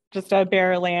from just a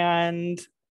bare land,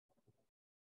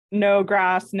 no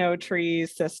grass, no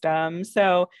trees system.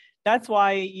 So that's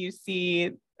why you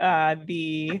see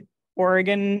the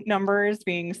Oregon numbers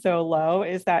being so low,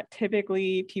 is that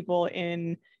typically people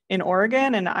in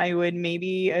Oregon, and I would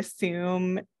maybe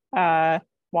assume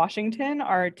Washington,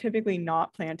 are typically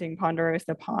not planting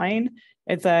ponderosa pine.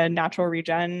 It's a natural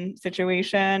regen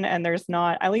situation, and there's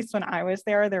not, at least when I was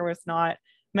there was not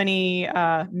many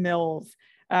mills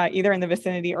either in the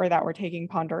vicinity or that were taking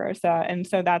ponderosa, and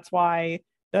so that's why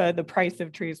the price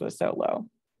of trees was so low.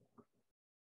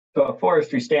 So a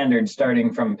forestry standard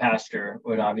starting from pasture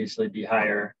would obviously be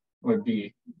higher, would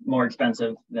be more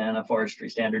expensive than a forestry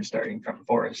standard starting from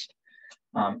forest.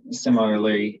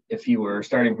 Similarly, if you were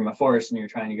starting from a forest and you're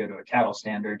trying to go to a cattle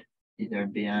standard,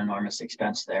 there'd be an enormous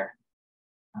expense there.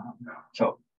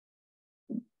 So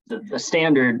the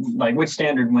standard, like which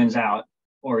standard wins out,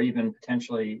 or even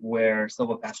potentially where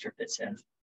silvopasture fits in, it's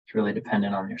really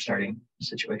dependent on your starting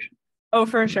situation. Oh,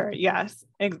 for sure. Yes.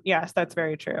 Yes, that's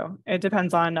very true. It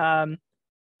depends on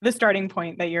the starting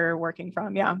point that you're working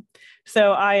from. Yeah.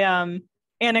 So I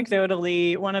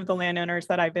anecdotally, one of the landowners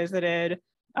that I visited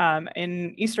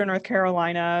in Eastern North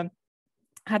Carolina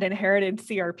had inherited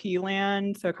CRP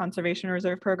land, so Conservation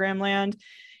Reserve Program land.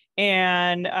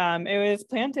 And it was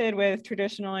planted with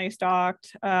traditionally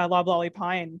stocked loblolly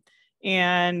pine.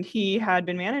 And he had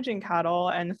been managing cattle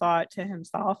and thought to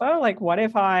himself, oh, like, what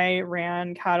if I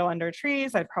ran cattle under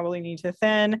trees? I'd probably need to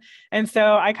thin. And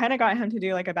so I kind of got him to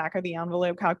do like a back of the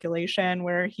envelope calculation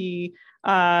where he,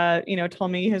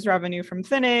 told me his revenue from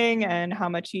thinning and how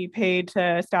much he paid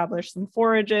to establish some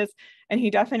forages. And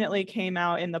he definitely came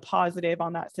out in the positive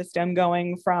on that system,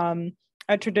 going from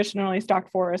a traditionally stocked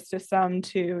forest system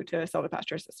to a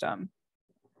silvopasture system.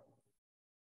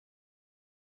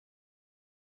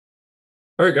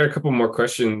 All right, got a couple more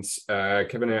questions.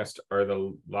 Kevin asked, are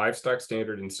the livestock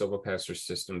standard and silvopasture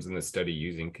systems in the study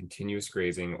using continuous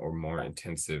grazing or more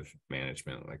intensive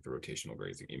management, like the rotational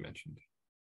grazing you mentioned?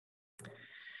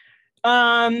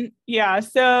 Yeah,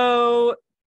 so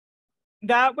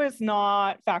that was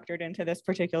not factored into this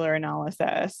particular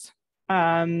analysis.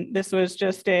 This was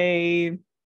just a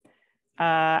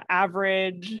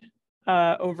average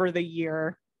over the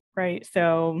year, right?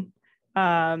 So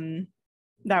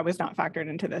that was not factored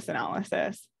into this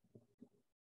analysis.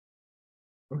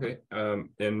 Okay.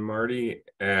 And Marty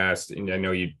asked, and I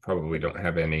know you probably don't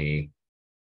have any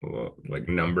like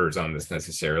numbers on this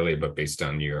necessarily, but based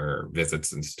on your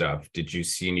visits and stuff, did you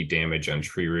see any damage on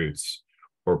tree roots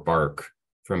or bark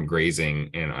from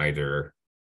grazing in either,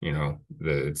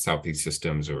 the Southeast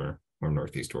systems or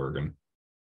Northeast Oregon?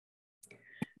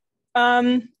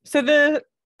 So the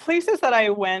places that I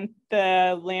went,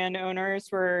 the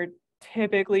landowners were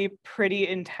typically pretty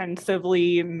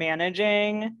intensively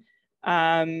managing.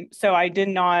 So I did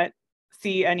not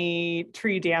see any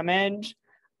tree damage.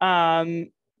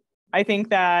 I think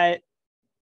that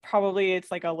probably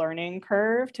it's like a learning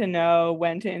curve to know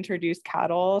when to introduce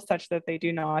cattle such that they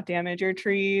do not damage your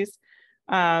trees.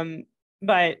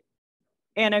 But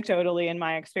anecdotally, in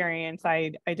my experience,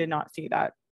 I did not see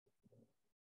that.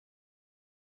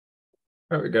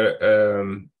 All right, we got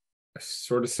a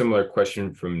sort of similar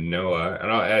question from Noah,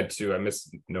 and I'll add to, I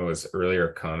missed Noah's earlier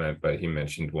comment, but he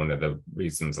mentioned one of the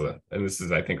reasons, and this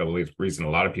is, I think, a reason a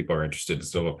lot of people are interested in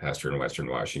silvopasture in Western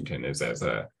Washington is as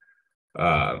a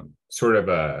sort of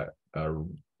a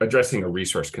addressing a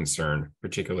resource concern,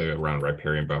 particularly around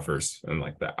riparian buffers and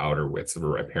like the outer widths of a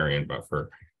riparian buffer,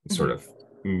 and sort of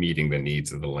meeting the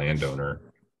needs of the landowner,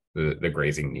 the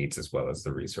grazing needs as well as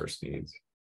the resource needs,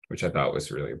 which I thought was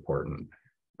really important.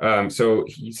 So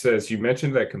he says, you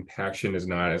mentioned that compaction is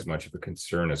not as much of a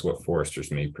concern as what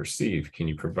foresters may perceive. Can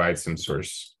you provide some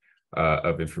source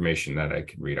of information that I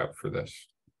could read up for this?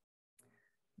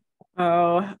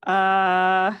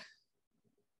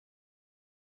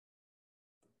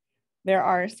 There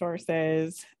are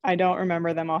sources. I don't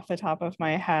remember them off the top of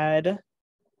my head.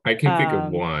 I can think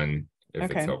of one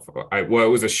if it's helpful. Well, it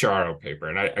was a Sharo paper,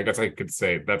 and I guess I could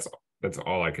say that's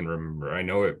all I can remember. I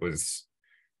know it was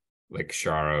like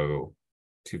Sharo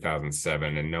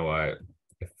 2007, and Noah,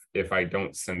 if I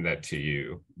don't send that to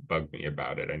you, bug me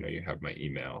about it. I know you have my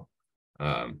email,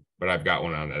 but I've got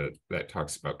one on that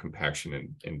talks about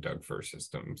compaction in dug fir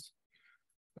systems.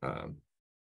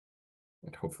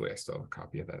 And hopefully I still have a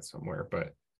copy of that somewhere,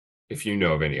 but if you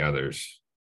know of any others,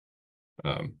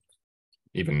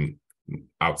 even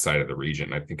outside of the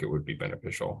region, I think it would be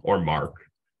beneficial. Or Mark,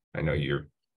 I know you're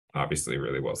obviously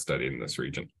really well studied in this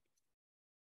region.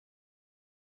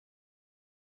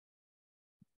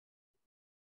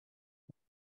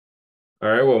 All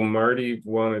right, well, Marty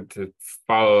wanted to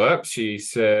follow up. She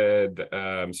said,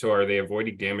 so are they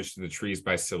avoiding damage to the trees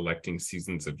by selecting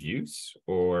seasons of use,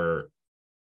 or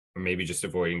maybe just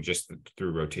avoiding just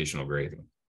through rotational grazing?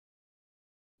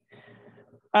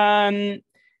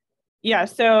 Yeah,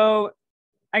 so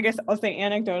I guess I'll say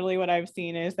anecdotally what I've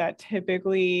seen is that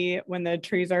typically when the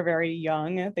trees are very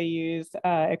young, they use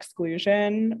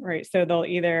exclusion, right? So they'll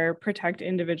either protect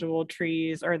individual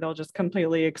trees or they'll just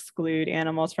completely exclude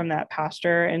animals from that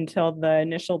pasture until the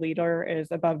initial leader is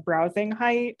above browsing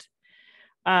height.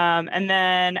 And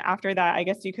then after that, I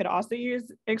guess you could also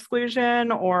use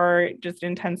exclusion or just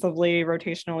intensively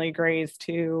rotationally graze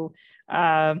to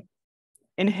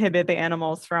inhibit the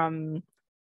animals from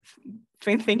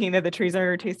thinking that the trees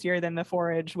are tastier than the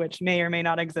forage, which may or may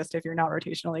not exist if you're not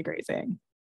rotationally grazing.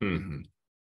 Mm-hmm.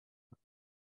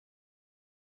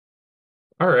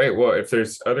 All right, well, if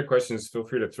there's other questions, feel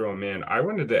free to throw them in. I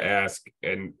wanted to ask,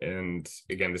 and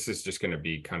again, this is just going to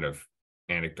be kind of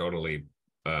anecdotally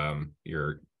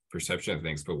your perception of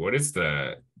things, but was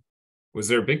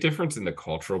there a big difference in the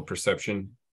cultural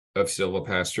perception of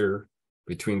silvopasture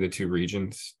between the two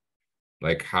regions?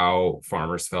 Like how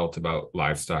farmers felt about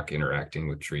livestock interacting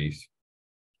with trees?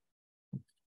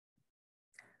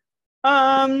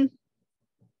 I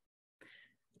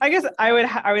guess I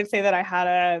would say that I had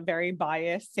a very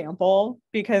biased sample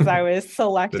because I was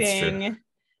selecting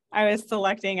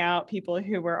out people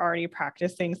who were already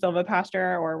practicing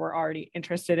silvopasture or were already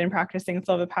interested in practicing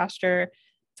silvopasture.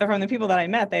 So from the people that I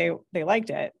met, they liked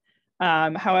it.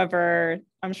 However,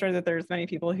 I'm sure that there's many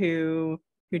people who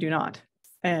do not,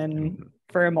 and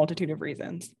for a multitude of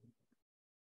reasons.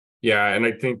 Yeah, and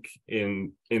I think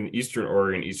in Eastern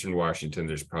Oregon, Eastern Washington,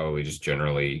 there's probably just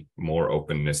generally more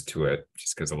openness to it,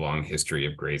 just because of a long history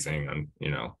of grazing on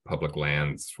public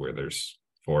lands where there's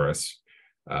forests.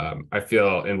 I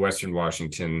feel in Western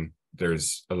Washington,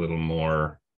 there's a little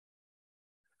more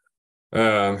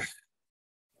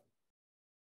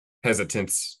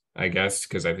hesitance, I guess,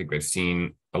 because I think they've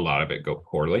seen a lot of it go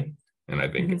poorly. And I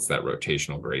think it's that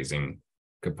rotational grazing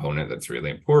component that's really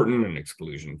important, and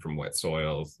exclusion from wet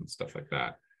soils and stuff like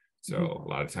that. So a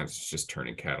lot of times it's just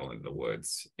turning cattle into the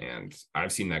woods, and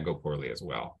I've seen that go poorly as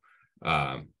well.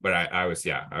 But I was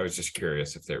just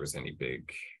curious if there was any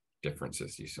big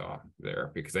differences you saw there,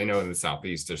 because I know in the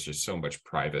Southeast there's just so much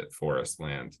private forest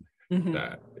land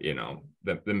that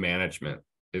the management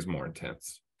is more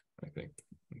intense, I think,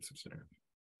 in some scenarios.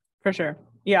 For sure.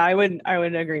 Yeah, I would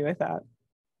agree with that.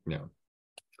 Yeah.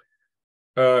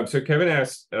 So Kevin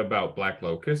asked about black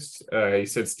locusts. He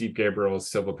said Steve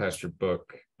Gabriel's silvopasture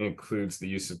book includes the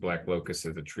use of black locust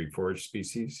as a tree forage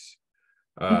species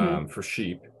for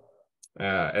sheep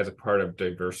as a part of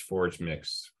diverse forage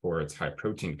mix for its high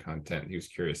protein content. He was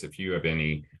curious if you have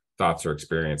any thoughts or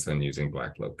experience on using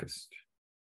black locust.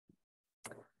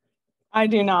 I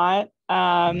do not.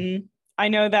 I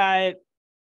know that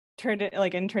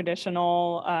like in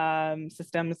traditional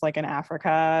systems, like in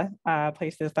Africa,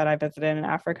 places that I visited in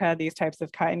Africa, these types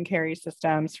of cut and carry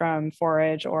systems from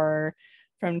forage or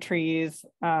from trees,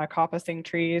 coppicing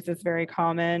trees is very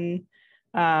common.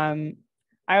 I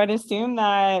would assume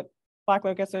that black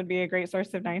locust would be a great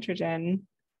source of nitrogen,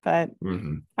 but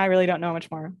I really don't know much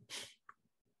more.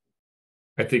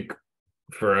 I think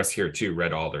for us here too,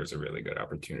 red alder is a really good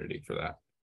opportunity for that.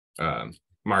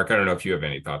 Mark, I don't know if you have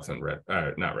any thoughts on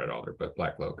not red alder, but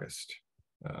black locust.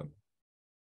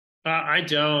 I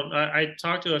don't. I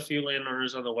talked to a few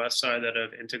landowners on the west side that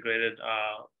have integrated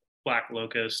black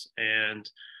locust, and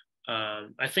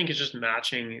I think it's just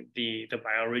matching the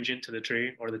bioregion to the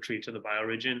tree, or the tree to the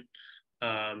bioregion.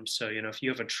 So, if you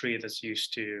have a tree that's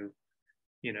used to,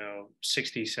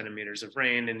 60 centimeters of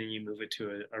rain, and then you move it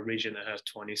to a region that has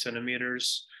 20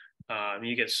 centimeters,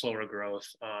 you get slower growth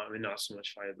and not so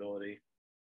much viability.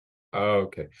 Oh,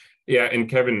 okay. Yeah, and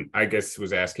Kevin, I guess,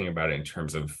 was asking about it in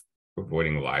terms of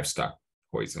avoiding livestock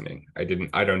poisoning. I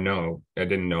didn't know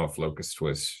if locust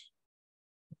was,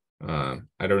 I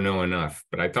don't know enough,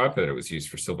 but I thought that it was used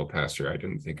for silvopasture. I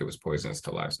didn't think it was poisonous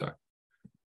to livestock.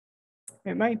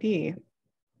 It might be.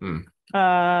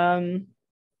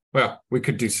 Well, we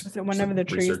could do some. Is it one of the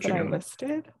trees that I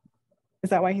listed? Is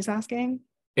that why he's asking?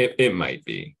 It might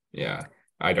be. Yeah.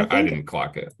 I didn't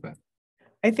clock it, but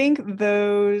I think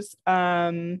those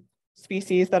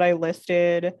species that I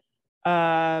listed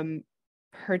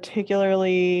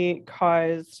particularly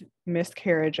caused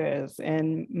miscarriages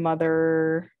in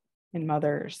mothers.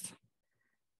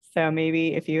 So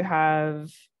maybe if you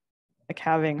have a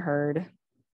calving herd,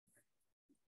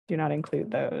 do not include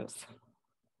those.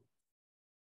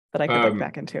 But I could look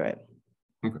back into it.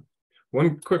 Okay.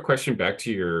 One quick question back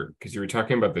to because you were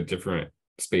talking about the different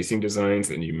spacing designs,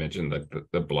 and you mentioned like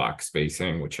the block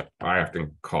spacing, which I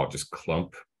often call just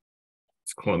clump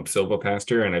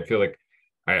silvopasture. And I feel like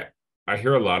I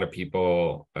hear a lot of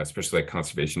people, especially like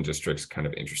conservation districts, kind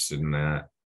of interested in that.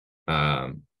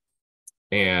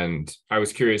 And I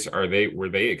was curious, were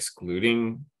they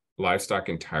excluding livestock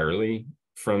entirely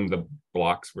from the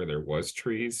blocks where there was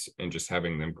trees and just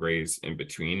having them graze in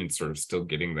between and sort of still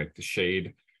getting like the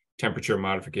shade temperature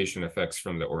modification effects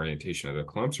from the orientation of the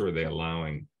clumps, or were they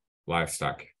allowing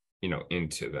livestock,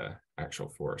 into the actual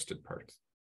forested parts?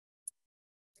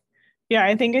 Yeah,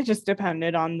 I think it just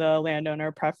depended on the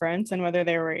landowner preference and whether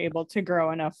they were able to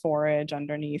grow enough forage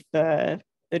underneath the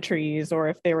trees, or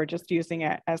if they were just using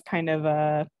it as kind of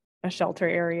a shelter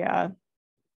area.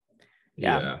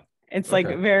 Yeah. It's okay.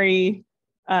 Like very,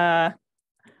 I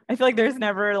feel like there's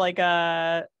never like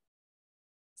a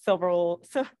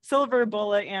silver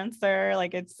bullet answer.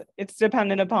 Like it's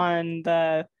dependent upon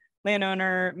the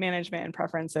landowner management and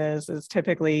preferences is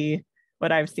typically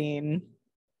what I've seen.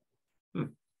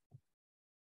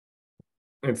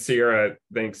 And Sierra,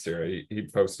 thanks, Sierra. He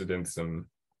posted in some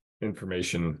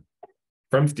information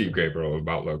from Steve Gabriel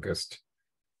about locust.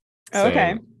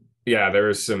 Okay. Yeah, there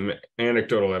is some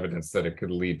anecdotal evidence that it could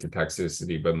lead to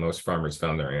toxicity, but most farmers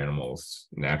found their animals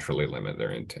naturally limit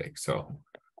their intake. So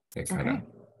they kind of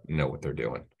know what they're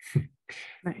doing.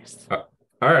 Nice. All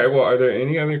right. Well, are there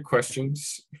any other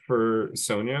questions for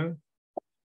Sonia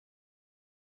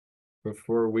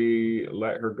before we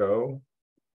let her go?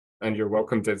 And you're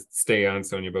welcome to stay on,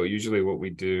 Sonia, but usually what we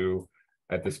do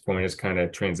at this point is kind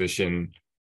of transition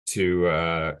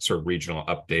to sort of regional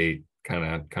update kind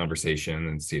of conversation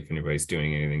and see if anybody's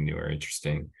doing anything new or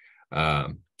interesting.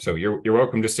 So you're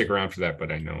welcome to stick around for that,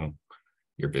 but I know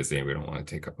you're busy and we don't want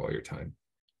to take up all your time.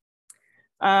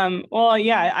 Well,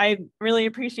 yeah, I really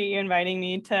appreciate you inviting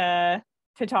me to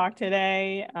talk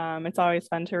today. It's always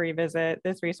fun to revisit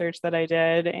this research that I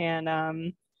did,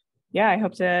 and yeah, I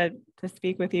hope to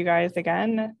speak with you guys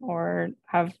again or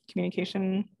have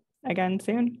communication again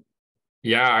soon.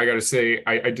 Yeah, I got to say,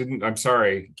 I'm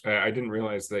sorry. I didn't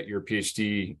realize that your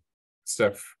PhD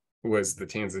stuff was the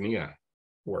Tanzania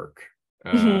work.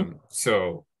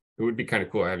 So it would be kind of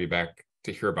cool to have you back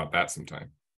to hear about that sometime.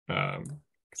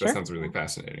 Because that sounds really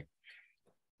fascinating.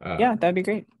 Yeah, that'd be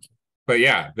great. But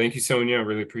yeah, thank you, Sonia. I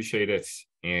really appreciate it.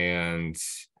 And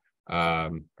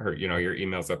your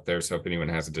email's up there. So if anyone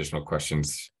has additional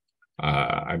questions,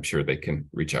 I'm sure they can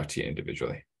reach out to you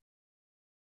individually.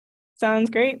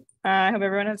 Sounds great. I hope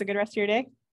everyone has a good rest of your day.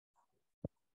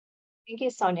 Thank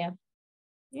you, Sonia.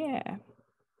 Yeah.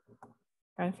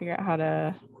 Gotta figure out how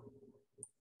to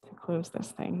close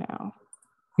this thing now.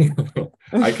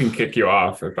 I can kick you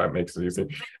off if that makes it easy.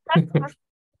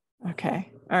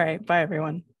 Okay. All right. Bye,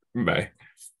 everyone. Bye.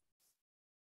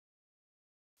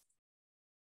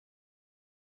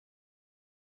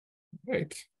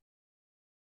 Right.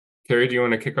 Carrie, do you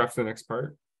want to kick off the next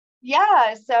part?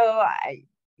 Yeah, so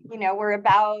we're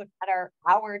about at our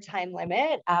hour time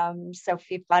limit. So if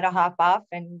you've got to hop off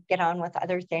and get on with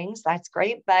other things, that's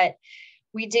great. But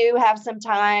we do have some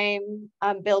time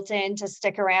built in to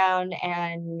stick around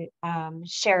and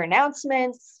share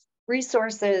announcements,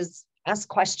 resources, ask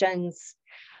questions,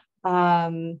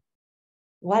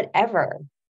 whatever.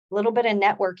 A little bit of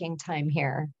networking time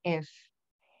here if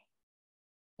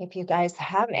you guys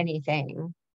have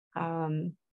anything.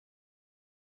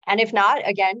 And if not,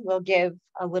 again, we'll give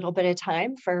a little bit of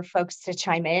time for folks to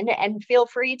chime in, and feel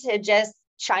free to just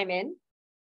chime in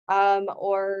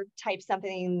or type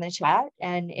something in the chat.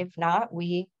 And if not,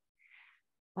 we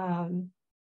have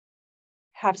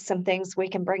some things we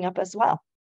can bring up as well.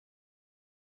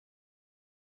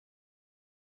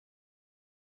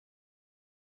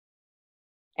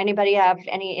 Anybody have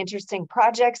any interesting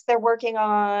projects they're working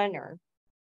on, or?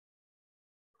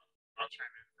 I'll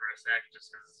chime in for a sec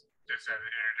just as an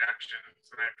introduction.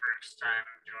 It's my first time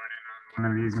joining on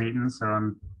one of these meetings, so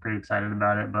I'm pretty excited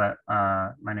about it. But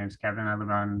my name's Kevin. I live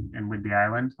in Whidbey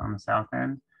Island on the south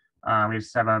end. We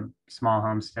just have a small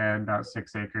homestead, about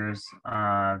 6 acres,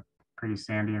 pretty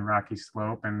sandy and rocky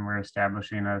slope, and we're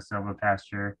establishing a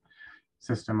silvopasture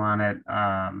system on it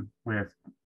with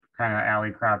kind of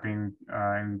alley cropping,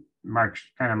 and Mark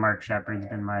Shepard's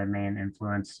been my main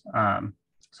influence.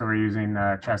 So we're using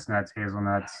chestnuts,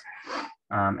 hazelnuts,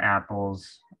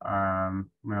 apples.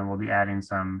 We'll be adding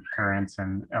some currants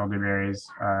and elderberries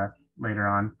later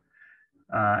on,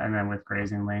 and then with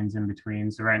grazing lanes in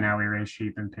between. So right now we raise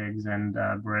sheep and pigs and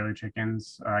broiler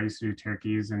chickens. I used to do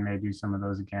turkeys and may do some of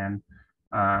those again.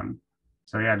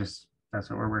 So yeah, just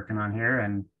that's what we're working on here,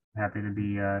 and happy to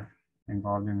be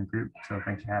involved in the group. So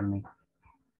thanks for having me.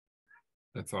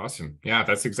 That's awesome. Yeah,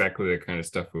 that's exactly the kind of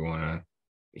stuff we want to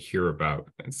hear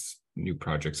about. It's new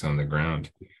projects on the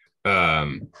ground.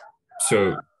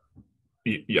 So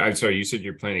I'm sorry, you said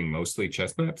you're planting mostly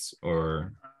chestnuts,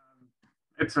 or?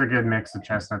 It's a good mix of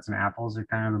chestnuts and apples are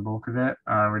kind of the bulk of it.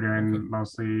 We're doing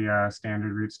mostly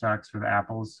standard rootstocks for the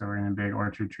apples. So we're in big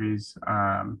orchard trees,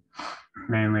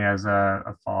 mainly as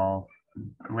a fall,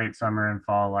 late summer and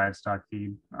fall livestock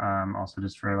feed, also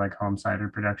just for like home cider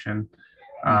production.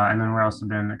 And then we're also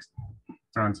been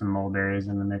throwing some mulberries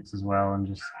in the mix as well, and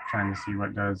just trying to see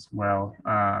what does well.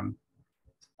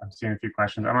 I've seen a few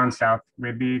questions. I'm on South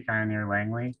Whidbey, kind of near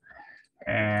Langley.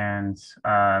 And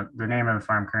the name of the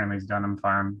farm currently is Dunham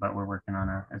Farm, but we're working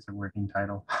on it's a working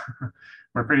title.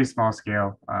 We're pretty small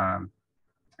scale, and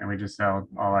we just sell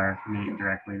all our meat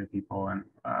directly to people, and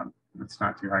it's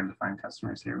not too hard to find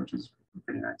customers here, which is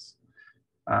pretty nice.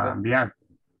 But yeah,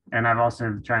 and I've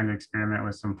also trying to experiment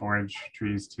with some forage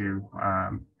trees too.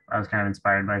 I was kind of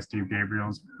inspired by Steve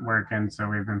Gabriel's work, and so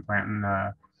we've been planting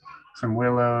some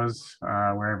willows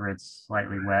wherever it's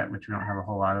slightly wet, which we don't have a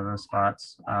whole lot of those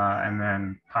spots, and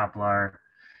then poplar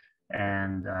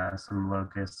and some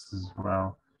locusts as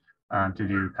well, to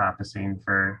do coppicing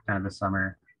for kind of the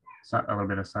summer, a little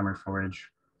bit of summer forage.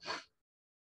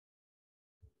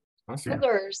 Awesome. What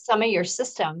are some of your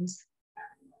systems?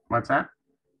 What's that?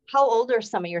 How old are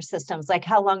some of your systems? Like,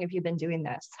 how long have you been doing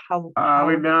this? How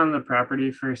we've been on the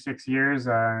property for 6 years,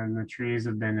 and the trees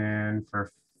have been in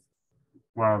for,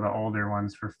 well, the older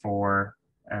ones for 4,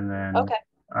 and then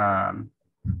I'm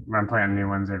planting new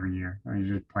ones every year. I'm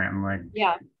usually planting like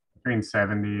between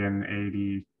 70 and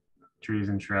 80 trees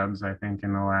and shrubs, I think,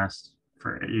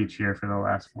 for each year for the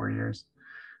last 4 years.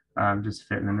 Just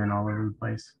fitting them in all over the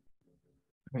place.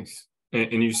 Nice.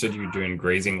 And you said you're doing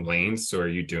grazing lanes, so are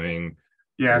you doing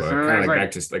so kind of like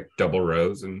just like double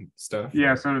rows and stuff?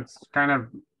 Yeah, so it's kind of,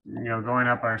 going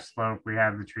up our slope, we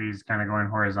have the trees kind of going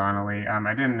horizontally.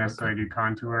 I didn't necessarily do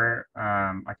contour.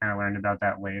 I kind of learned about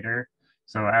that later.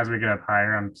 So as we get up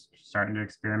higher, I'm starting to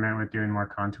experiment with doing more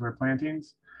contour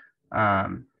plantings.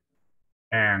 And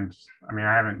I mean,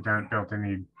 I haven't built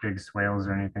any big swales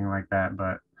or anything like that,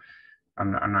 but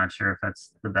I'm not sure if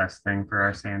that's the best thing for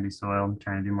our sandy soil. I'm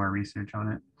trying to do more research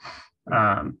on it.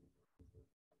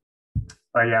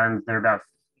 But yeah, and they're about,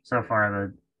 so far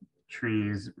the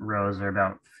rows are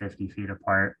about 50 feet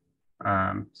apart.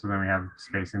 So then we have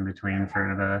space in between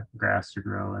for the grass to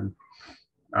grow, and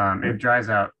it dries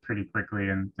out pretty quickly,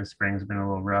 and the spring's been a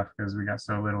little rough because we got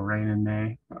so little rain in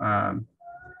May.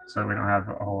 So we don't have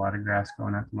a whole lot of grass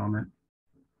going at the moment.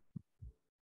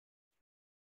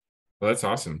 Well, that's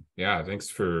awesome. Yeah, thanks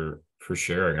for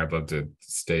sharing. I'd love to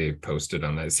stay posted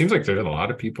on that. It seems like there's a lot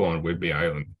of people on Whidbey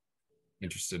Island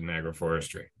interested in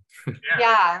agroforestry.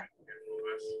 Yeah. For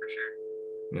sure.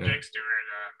 Jake Stewart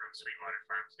from Sweetwater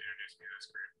Farms introduced me to this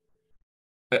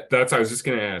group. I was just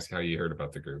going to ask how you heard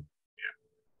about the group.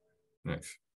 Yeah.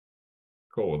 Nice.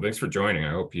 Cool. Well, thanks for joining.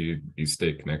 I hope you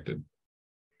stay connected.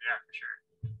 Yeah, for sure.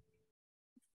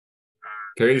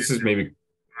 Okay, this is maybe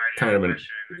kind of an.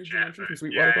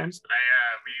 Sweetwater farms?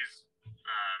 We use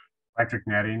electric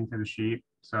netting for the sheep,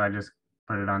 so I just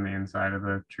put it on the inside of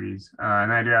the trees.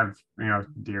 And I do have,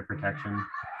 deer protection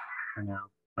for now,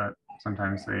 but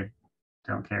sometimes they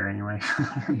don't care anyway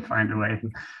and find a way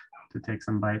to take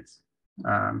some bites.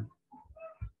 Yeah.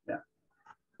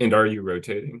 And are you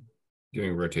rotating?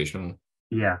 Doing rotational?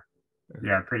 Yeah,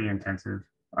 pretty intensive.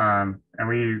 And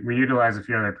we utilize a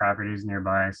few other properties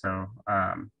nearby. So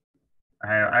I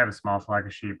have a small flock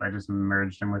of sheep. I just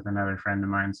merged them with another friend of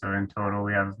mine. So in total,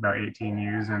 we have about 18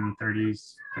 ewes and 30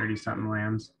 something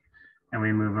lambs. And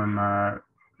we move them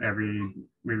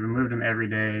we've moved them every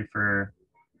day for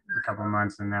a couple of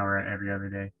months, and now we're at every other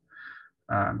day.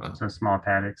 Wow. So small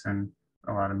paddocks and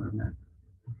a lot of movement.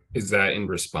 Is that in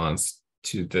response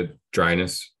to the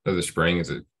dryness of the spring? Is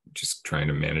it just trying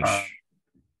to manage?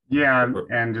 Yeah,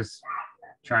 and just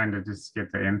trying to just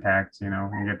get the impact, and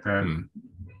get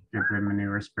the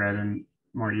manure spread in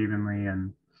more evenly,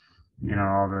 and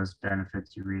all those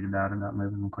benefits you read about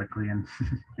moving them quickly and,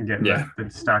 and getting the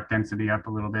stock density up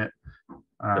a little bit.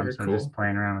 So cool. Just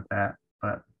playing around with that.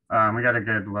 But we got a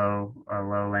good low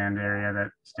land area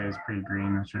that stays pretty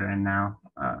green, which we're in now.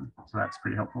 So that's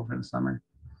pretty helpful for the summer.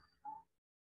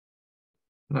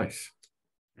 Nice.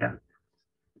 Yeah.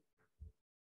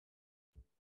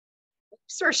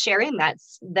 Thanks for sharing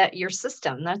that your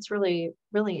system. That's really,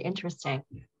 really interesting.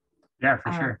 Yeah,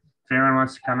 for sure. If anyone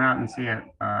wants to come out and see it,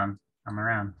 I'm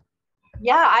around.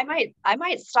 Yeah, I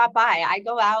might stop by. I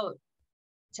go out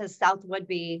to South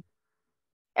Woodby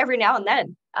every now and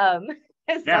then.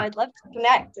 So I'd love to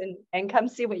connect and come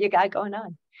see what you got going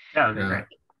on. Yeah, that'd be great.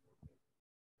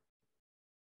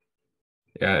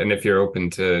 Yeah, and if you're open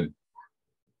to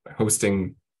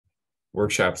hosting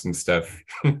workshops and stuff,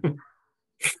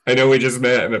 I know we just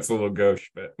met and that's a little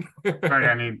gauche, but sorry,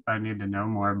 I need to know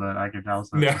more, but I could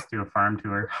also just do a farm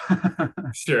tour.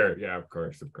 Sure. Yeah, of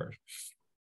course.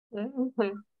 Mm-hmm.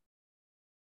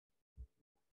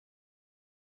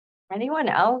 Anyone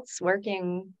else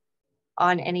working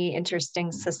on any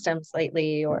interesting systems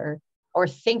lately, or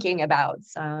thinking about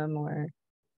some, or?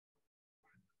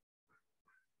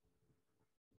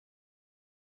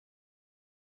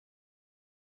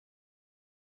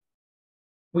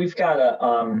 We've got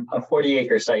a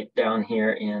 40-acre site down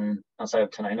here outside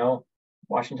of Tenino,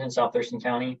 Washington, South Thurston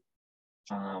County.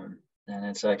 And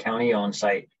it's a county-owned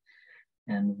site.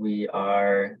 And we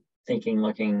are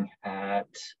looking at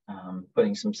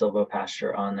putting some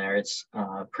silvopasture on there. It's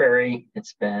prairie.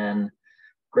 It's been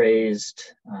grazed,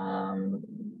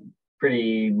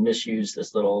 pretty misused,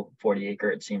 this little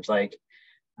 40-acre, it seems like.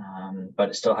 But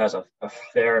it still has a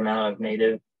fair amount of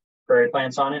native prairie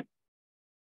plants on it.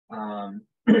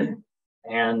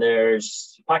 And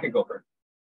there's pocket gopher,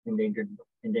 endangered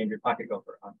pocket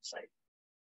gopher on the site.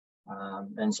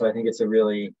 And so I think it's a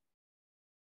really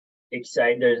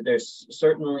exciting, there's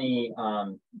certainly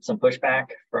some pushback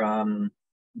from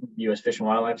the U.S. Fish and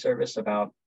Wildlife Service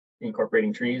about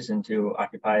incorporating trees into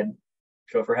occupied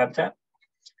gopher habitat.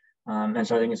 And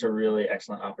so I think it's a really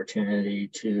excellent opportunity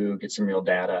to get some real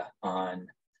data on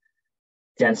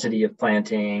density of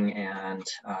planting and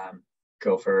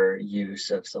gopher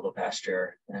use of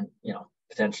silvopasture, and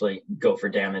potentially gopher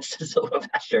damage to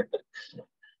silvopasture.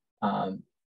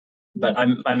 But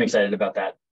I'm excited about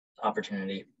that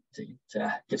opportunity to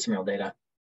get some real data.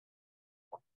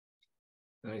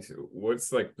 Nice.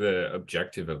 What's like the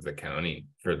objective of the county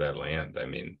for that land? I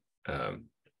mean,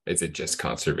 is it just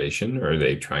conservation, or are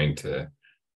they trying to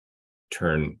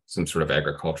turn some sort of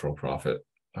agricultural profit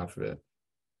off of it?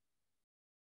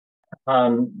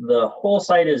 The whole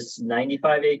site is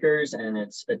 95 acres, and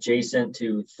it's adjacent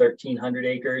to 1,300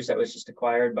 acres that was just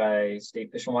acquired by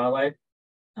State Fish and Wildlife.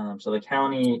 So the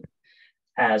county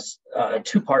has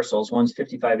two parcels. One's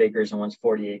 55 acres and one's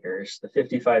 40 acres. The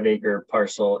 55-acre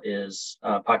parcel is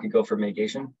pocket gopher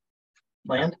mitigation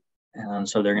land. And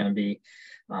so they're going to be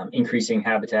increasing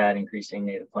habitat, increasing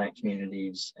native plant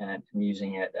communities, and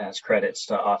using it as credits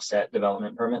to offset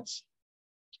development permits.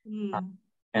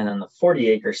 And then the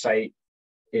 40-acre site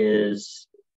is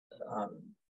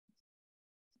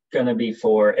going to be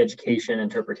for education,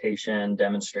 interpretation,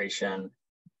 demonstration,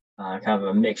 kind of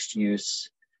a mixed use,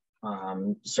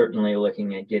 certainly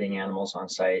looking at getting animals on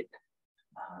site.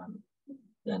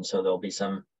 And so there'll be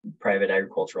some private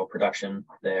agricultural production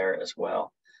there as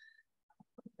well.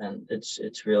 And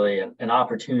it's really an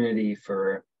opportunity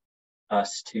for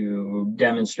us to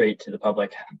demonstrate to the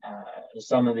public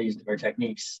some of these different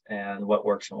techniques and what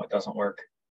works and what doesn't work.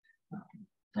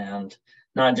 And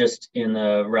not just in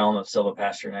the realm of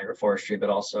silvopasture and agroforestry, but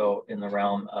also in the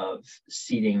realm of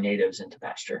seeding natives into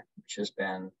pasture, which has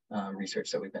been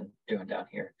research that we've been doing down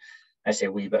here. I say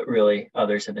we, but really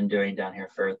others have been doing down here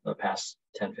for the past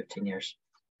 10, 15 years.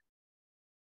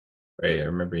 Right, I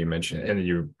remember you mentioned, and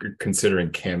you're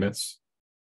considering camas.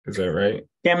 Is that right?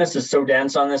 Camas is so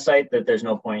dense on this site that there's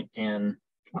no point in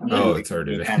it's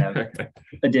already any kind of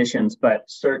additions, but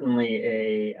certainly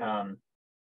a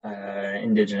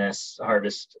indigenous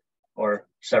harvest or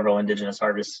several indigenous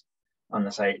harvests on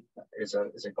the site is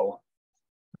a goal.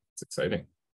 It's exciting.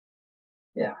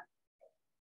 Yeah.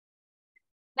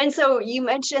 And so you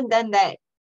mentioned then that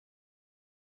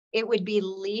it would be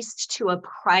leased to a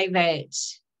private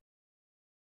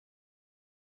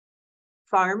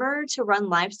farmer to run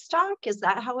livestock. Is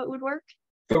that how it would work?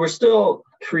 So we're still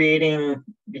creating,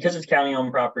 because it's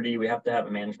county-owned property, we have to have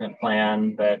a management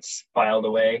plan that's filed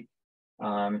away.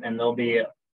 And there'll be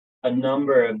a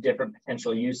number of different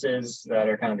potential uses that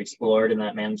are kind of explored in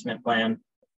that management plan.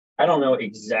 I don't know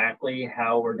exactly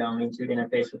how we're going to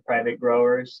interface with private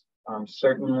growers.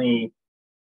 Certainly,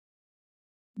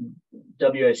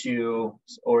 WSU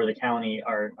or the county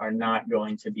are not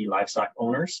going to be livestock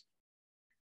owners.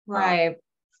 Right.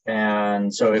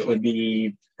 And so it would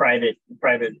be private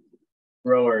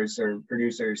growers or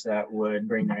producers that would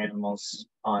bring their animals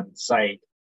on site.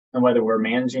 And whether we're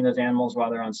managing those animals while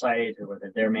they're on site or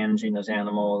whether they're managing those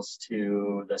animals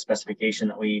to the specification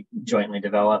that we jointly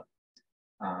develop,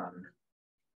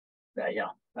 yeah,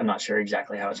 I'm not sure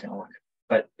exactly how it's going to work.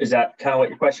 But is that kind of what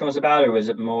your question was about, or was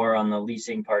it more on the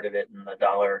leasing part of it and the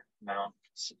dollar amount?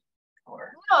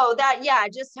 Or no, yeah,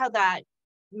 just how that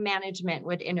management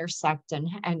would intersect and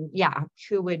yeah,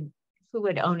 who would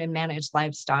own and manage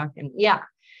livestock, and yeah,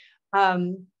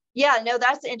 no,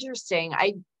 that's interesting.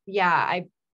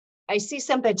 I see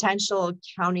some potential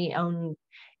county-owned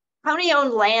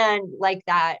land like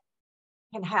that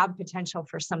can have potential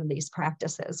for some of these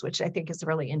practices, which I think is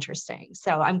really interesting.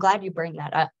 So I'm glad you bring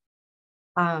that up.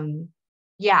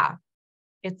 Yeah,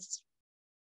 it's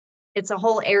a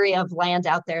whole area of land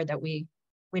out there that we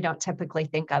don't typically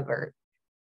think of, or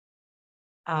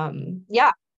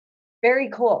yeah, very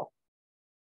cool.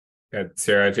 Yeah,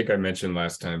 Sarah, I think I mentioned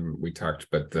last time we talked,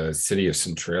 but the city of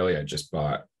Centralia just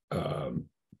bought, I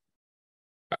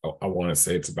want to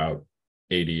say it's about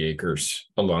 80 acres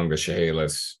along the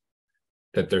Chehalis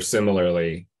that they're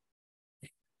similarly,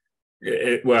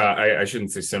 I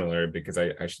shouldn't say similar, because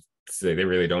I should say they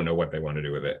really don't know what they want to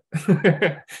do with it.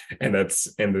 And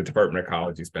the Department of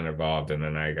Ecology's been involved, and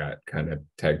then I got kind of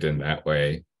tagged in that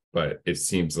way. But it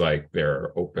seems like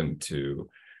they're open to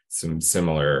some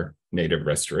similar native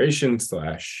restoration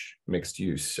 / mixed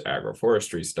use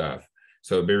agroforestry stuff.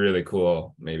 So it'd be really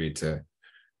cool maybe to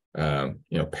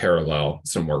parallel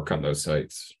some work on those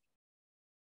sites.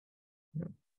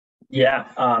 yeah,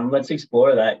 let's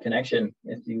explore that connection.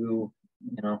 If you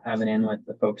have an in with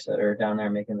the folks that are down there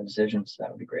making the decisions, that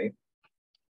would be great.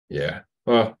 Yeah,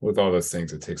 well, with all those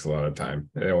things, it takes a lot of time.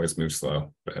 They always move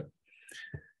slow, but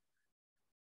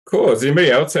cool. Does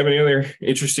anybody else have any other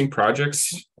interesting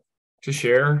projects to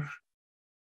share?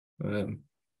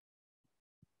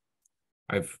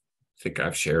 I think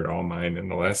I've shared all mine in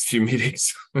the last few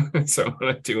meetings, so I'm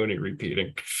not doing any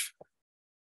repeating.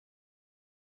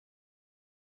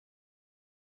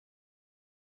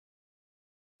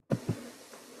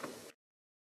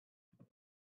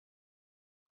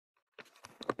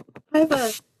 I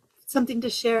have something to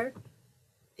share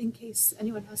in case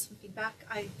anyone has some feedback.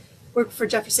 I work for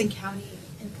Jefferson County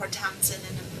in Port Townsend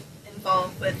and am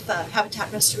involved with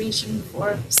habitat restoration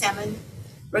for salmon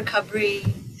recovery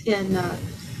in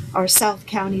our South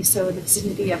County, so in the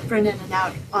vicinity of Brennan and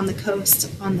out on the coast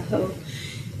on the Hoe.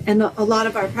 And a lot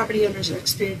of our property owners are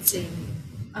experiencing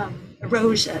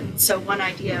erosion. So one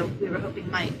idea we were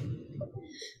hoping might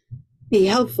be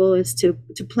helpful is to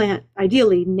plant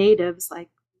ideally natives like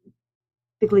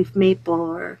big leaf maple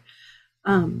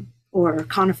or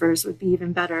conifers would be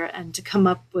even better, and to come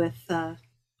up with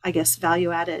I guess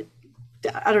value added.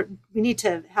 We need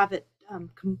to have it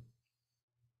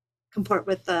comport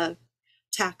with the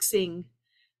taxing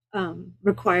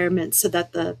requirements so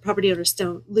that the property owners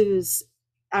don't lose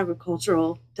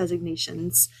agricultural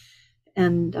designations,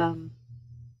 and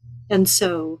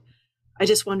so I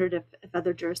just wondered if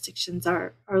other jurisdictions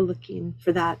are looking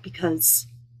for that, because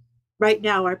right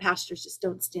now our pastures just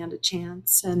don't stand a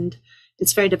chance, and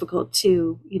it's very difficult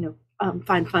to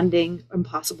find funding,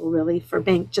 impossible really, for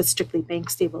just strictly bank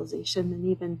stabilization. And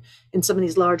even in some of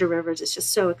these larger rivers, it's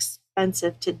just so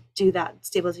expensive to do that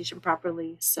stabilization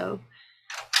properly. So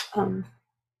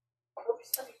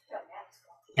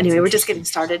anyway, we're just getting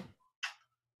started.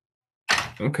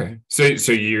 Okay.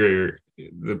 So you're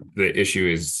the issue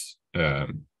is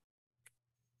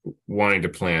wanting to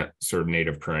plant sort of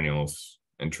native perennials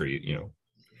and tree, you know,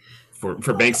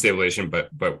 for bank stabilization, but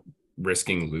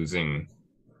risking losing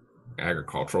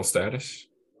agricultural status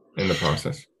in the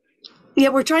process. Yeah,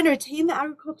 we're trying to retain the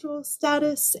agricultural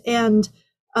status, and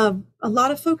a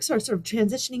lot of folks are sort of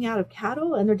transitioning out of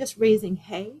cattle and they're just raising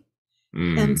hay.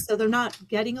 And so they're not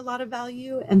getting a lot of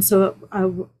value. And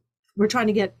so we're trying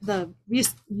to get the,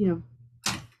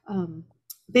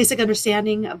 basic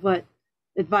understanding of what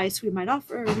advice we might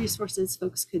offer or resources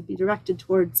folks could be directed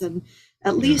towards. And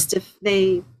at least if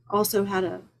they also had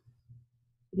a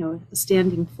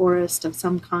standing forest of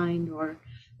some kind or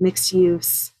mixed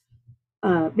use,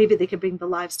 maybe they could bring the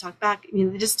livestock back. I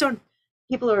mean, they just don't,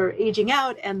 people are aging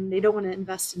out and they don't want to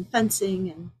invest in fencing.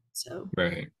 And so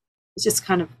it's just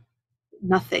kind of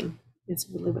nothing is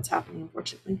really what's happening,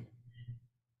 unfortunately.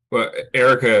 Well,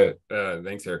 Erica,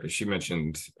 thanks, Erica. She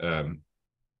mentioned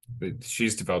that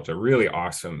she's developed a really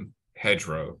awesome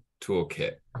hedgerow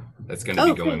toolkit that's going to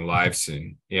be going live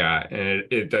soon. Yeah, and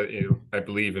it I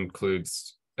believe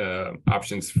includes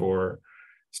options for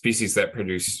species that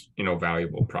produce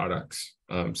valuable products.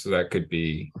 So that could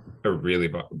be a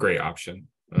really great option.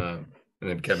 And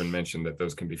then Kevin mentioned that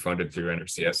those can be funded through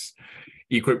NRCS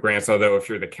EQIP grants, although if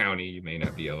you're the county, you may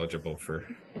not be eligible for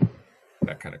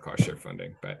that kind of cost share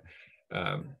funding. But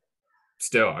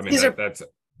still, I mean, that's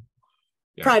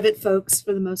private folks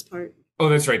for the most part. Oh,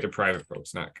 that's right. The private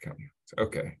folks, not county.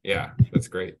 Okay. Yeah, that's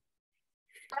great.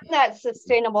 And that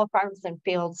Sustainable Farms and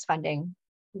Fields funding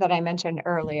that I mentioned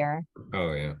earlier.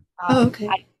 Oh, yeah. Okay.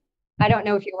 I don't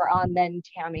know if you were on then,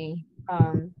 Tammy,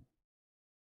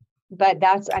 but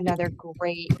that's another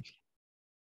great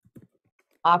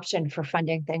option for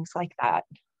funding things like that,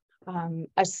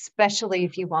 especially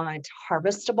if you want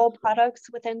harvestable products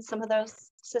within some of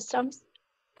those systems.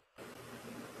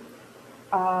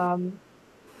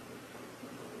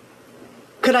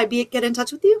 Could I get in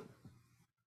touch with you?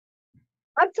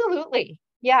 Absolutely.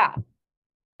 Yeah.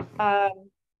 I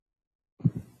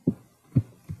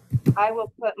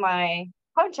will put my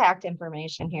contact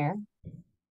information here.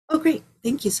 Oh, great.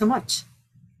 Thank you so much.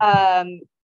 And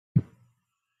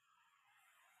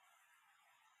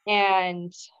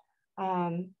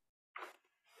well,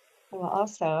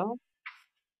 also,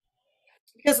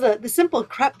 because the simple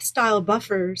crepe style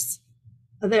buffers,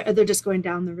 they're just going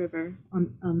down the river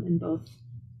in both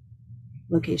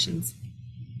locations.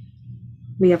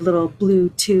 We have little blue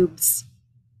tubes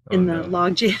in the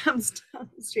log jams down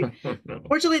the street.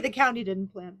 Fortunately, the county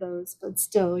didn't plant those, but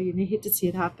still, you hate to see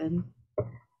it happen.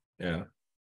 Yeah.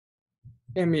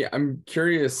 Amy, I'm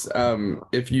curious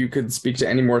if you could speak to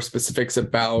any more specifics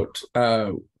about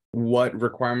what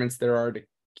requirements there are to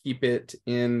keep it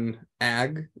in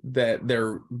ag that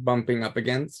they're bumping up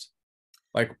against.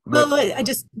 Like, well, I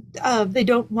just they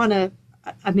don't want to.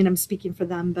 I mean, I'm speaking for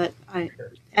them, but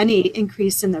any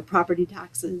increase in their property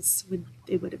taxes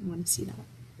they wouldn't want to see that.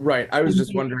 Right. I was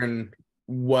just wondering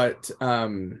what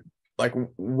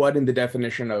what in the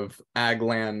definition of ag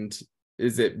land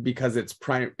is it, because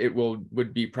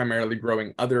would be primarily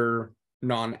growing other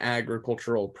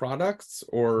non-agricultural products,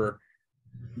 or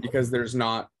because there's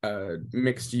not a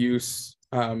mixed use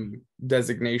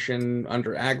designation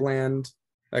under ag land,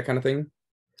 that kind of thing?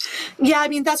 Yeah, I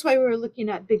mean, that's why we're looking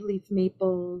at big leaf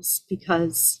maples,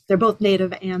 because they're both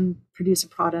native and produce a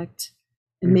product.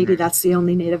 And maybe that's the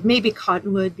only native. Maybe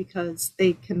cottonwood, because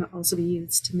they can also be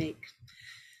used to make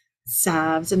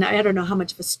salves. And I don't know how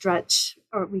much of a stretch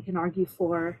or we can argue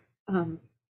for,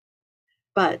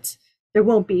 but there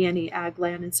won't be any ag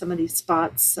land in some of these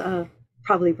spots,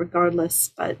 probably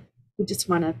regardless, but we just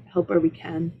want to help where we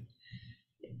can.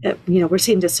 We're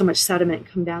seeing just so much sediment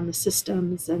come down the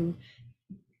systems, and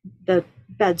the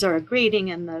beds are grading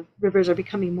and the rivers are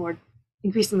becoming more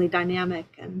increasingly dynamic.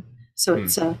 And so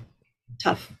it's a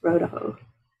tough row to hoe.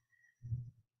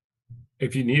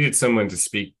 If you needed someone to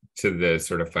speak to the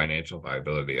sort of financial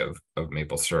viability of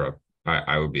maple syrup,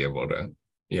 I would be able to,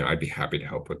 I'd be happy to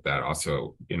help with that.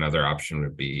 Also, another option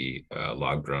would be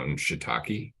log grown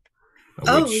shiitake,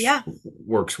 which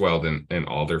works well in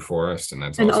alder forest, and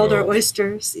that's also alder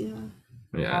oysters.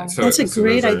 Yeah, so that's a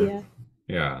great idea.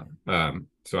 Yeah,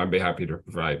 so I'd be happy to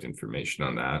provide information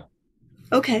on that.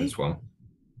 Okay. As well,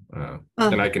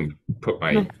 and I can put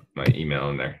my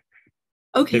email in there.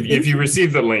 Okay. If you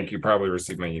receive the link, you probably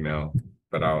received my email,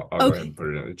 but I'll go ahead and put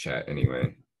it in the chat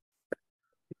anyway.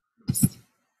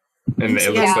 And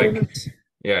it looks like,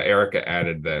 Erica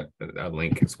added a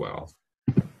link as well.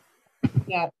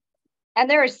 Yeah. And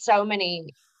there are so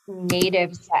many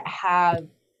natives that have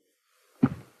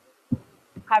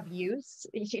have use,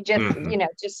 you just, you know,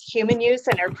 just human use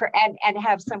and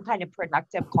have some kind of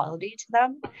productive quality to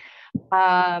them.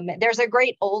 There's a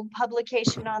great old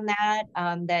publication on that,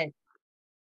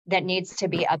 that needs to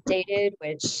be updated,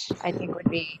 which I think would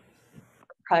be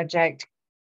a project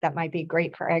that might be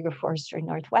great for Agroforestry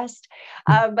Northwest.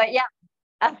 But yeah,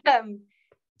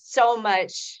 so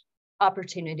much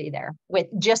opportunity there with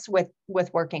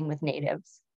working with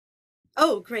natives.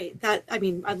 Oh, great. That, I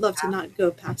mean, I'd love to not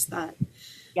go past that.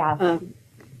 Yeah.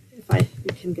 If we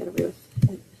can get away with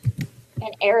it.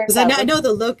 And Eric, because I know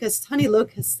the locusts, honey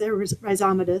locusts, they're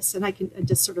rhizomatous, and I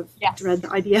just sort of dread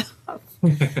the idea of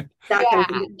that kind of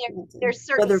thing. There's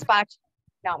certain spots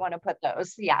you don't want to put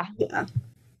those. Yeah.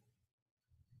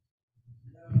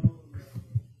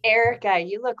 Erica,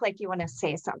 you look like you want to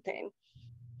say something.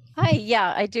 Hi,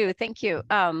 yeah, I do. Thank you.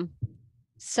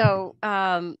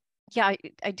 Yeah,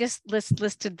 I just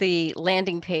listed the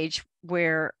landing page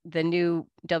where the new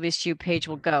WSU page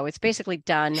will go. It's basically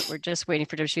done. We're just waiting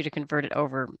for WSU to convert it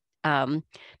over.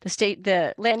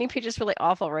 The landing page is really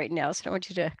awful right now, so I want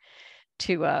you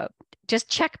to just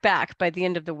check back by the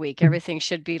end of the week. Everything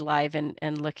should be live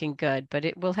and looking good, but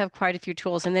it will have quite a few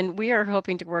tools. And then we are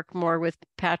hoping to work more with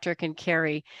Patrick and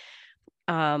Carrie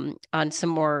on some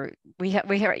more. We have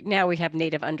right now we have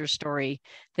native understory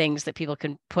things that people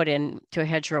can put in to a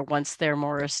hedgerow once they're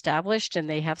more established and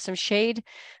they have some shade.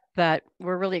 But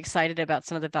we're really excited about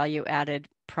some of the value added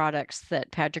products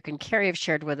that Patrick and Carrie have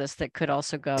shared with us that could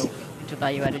also go into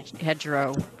value added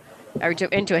hedgerow, or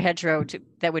into a hedgerow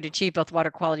that would achieve both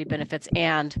water quality benefits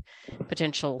and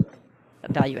potential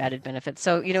value added benefits.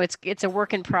 So, you know, it's a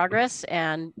work in progress,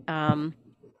 and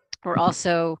we're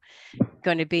also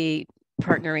going to be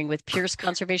partnering with Pierce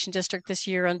Conservation District this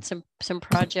year on some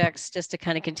projects just to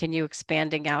kind of continue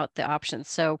expanding out the options.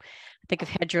 So I think of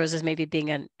hedgerows as maybe being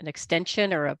an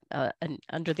extension or an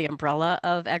under the umbrella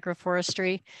of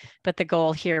agroforestry, but the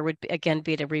goal here would again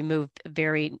be to remove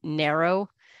very narrow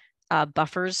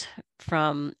buffers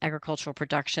from agricultural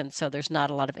production, so there's not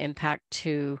a lot of impact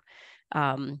to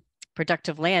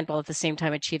productive land, while at the same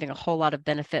time achieving a whole lot of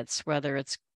benefits, whether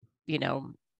it's, you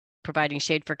know, providing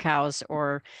shade for cows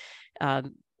or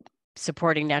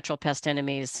supporting natural pest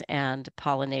enemies and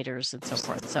pollinators and so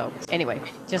forth. So anyway,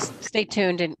 just stay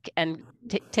tuned and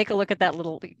take a look at that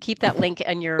keep that link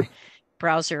in your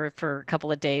browser for a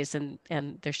couple of days, and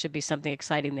there should be something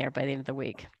exciting there by the end of the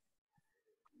week.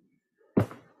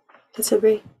 That's so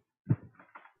great.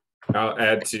 I'll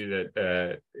add to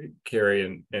that,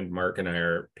 Carrie and Mark and I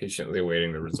are patiently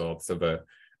awaiting the results of a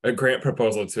grant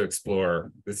proposal to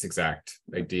explore this exact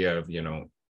idea of, you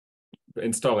know,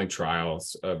 installing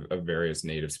trials of various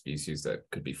native species that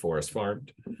could be forest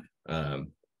farmed,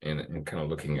 and kind of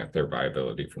looking at their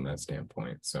viability from that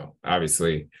standpoint. So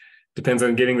obviously depends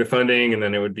on getting the funding, and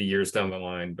then it would be years down the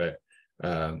line, but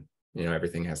you know,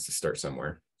 everything has to start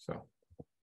somewhere. So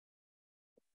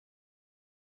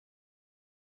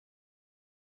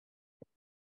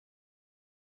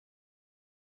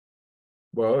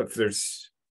well, if there's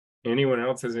anyone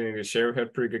else has anything to share, we've had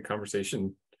a pretty good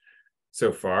conversation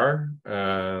so far.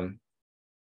 You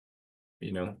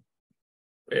know,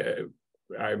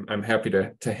 I'm happy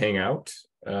to hang out.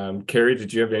 Carrie,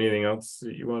 did you have anything else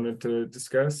that you wanted to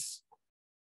discuss?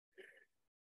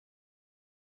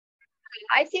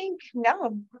 I think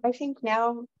now,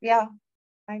 yeah,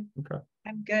 I'm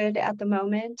good at the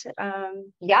moment.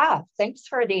 Yeah, thanks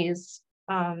for these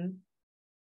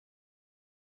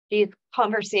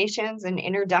conversations and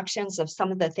introductions of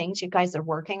some of the things you guys are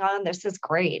working on. This is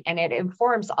great, and it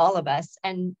informs all of us.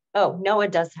 And oh, Noah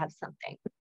does have something.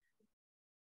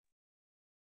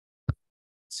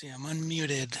 See, I'm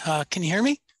unmuted. Can you hear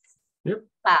me? Yep.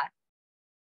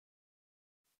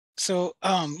 So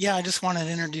yeah, I just wanted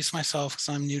to introduce myself because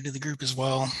I'm new to the group as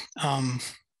well.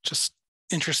 Just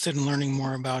interested in learning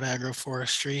more about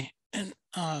agroforestry, and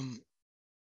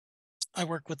I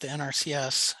work with the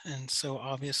NRCS, and so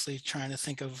obviously trying to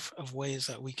think of ways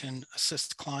that we can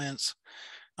assist clients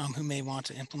who may want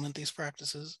to implement these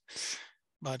practices.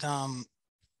 But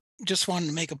just wanted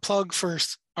to make a plug for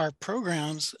our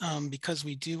programs, because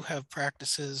we do have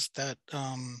practices that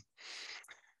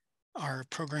our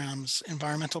programs,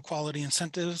 environmental quality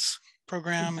incentives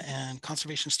program and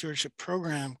conservation stewardship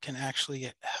program, can actually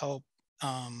help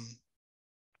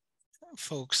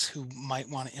folks who might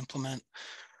want to implement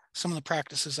some of the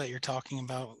practices that you're talking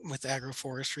about with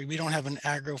agroforestry. We don't have an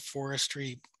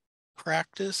agroforestry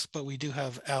practice, but we do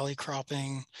have alley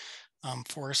cropping,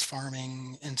 forest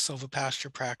farming, and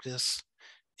silvopasture practice.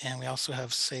 And we also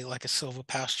have, say, like a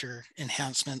silvopasture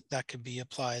enhancement that could be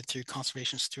applied through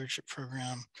conservation stewardship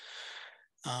program.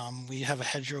 We have a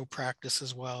hedgerow practice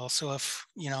as well. So if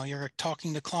you're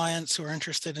talking to clients who are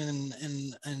interested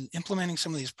in implementing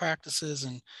some of these practices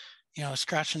and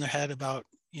scratching their head about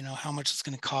how much it's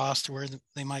going to cost or where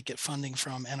they might get funding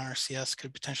from, NRCS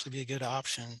could potentially be a good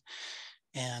option.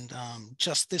 And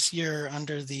just this year,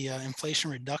 under the Inflation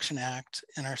Reduction Act,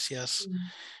 NRCS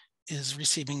is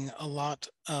receiving a lot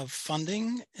of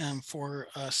funding for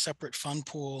a separate fund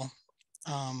pool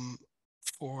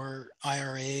for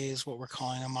IRAs, what we're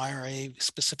calling them, IRA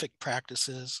specific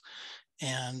practices,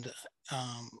 and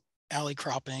alley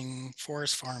cropping,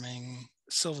 forest farming,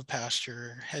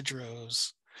 silvopasture,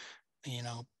 hedgerows,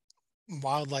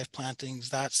 wildlife plantings.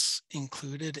 That's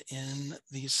included in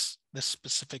this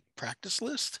specific practice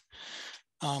list.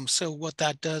 So what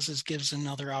that does is gives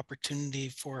another opportunity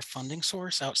for a funding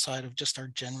source outside of just our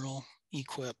general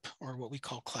EQIP, or what we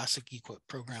call classic EQIP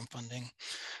program funding.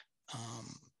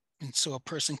 And so a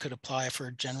person could apply for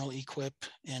a general EQIP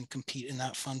and compete in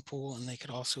that fund pool, and they could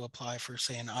also apply for,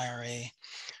 say, an IRA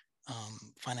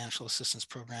financial assistance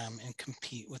program and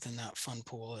compete within that fund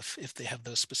pool if they have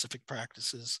those specific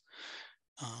practices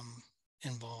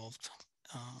involved.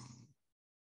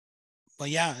 But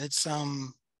yeah, it's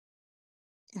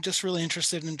just really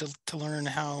interested in to learn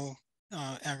how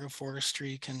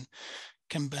agroforestry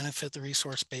can benefit the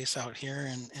resource base out here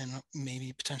and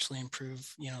maybe potentially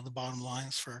improve the bottom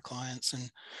lines for our clients, and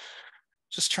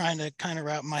just trying to kind of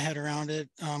wrap my head around it,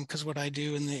 because what I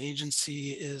do in the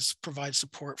agency is provide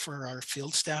support for our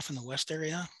field staff in the West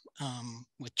area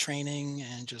with training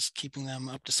and just keeping them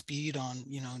up to speed on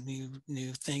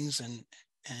new things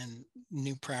and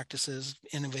new practices,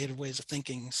 innovative ways of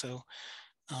thinking. So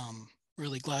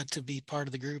really glad to be part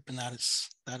of the group and that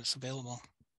it's available.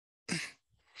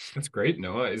 That's great,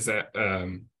 Noah. Is that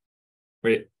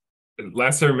wait,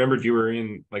 last I remembered you were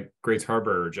in like Grays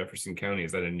Harbor or Jefferson County.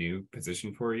 Is that a new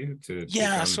position for you to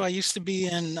Yeah, so I used to be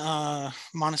in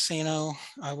Montesano.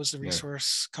 I was the Yeah.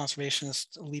 resource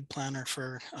conservationist lead planner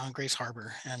for Grays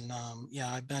Harbor. And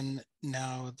yeah, I've been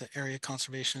now the area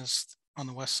conservationist on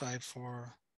the west side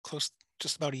for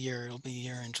just about a year. It'll be a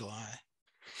year in July.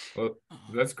 Well,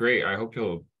 that's great. I hope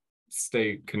you'll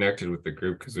stay connected with the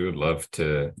group, because we would love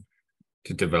to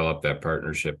develop that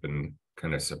partnership and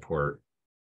kind of support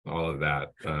all of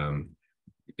that.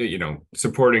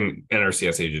 Supporting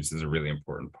NRCS agents is a really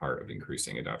important part of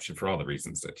increasing adoption for all the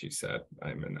reasons that you said.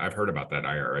 I mean, I've heard about that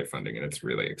IRA funding and it's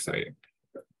really exciting.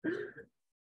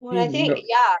 Well, I think,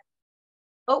 yeah.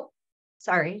 Oh,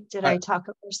 sorry. Did I talk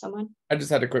over someone? I just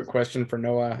had a quick question for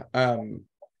Noah.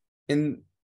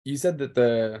 You said that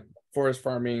the forest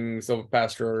farming,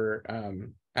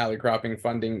 silvopasture, alley cropping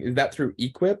funding, is that through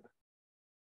EQIP?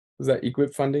 Is that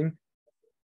EQIP funding?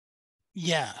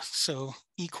 Yeah, so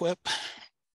EQIP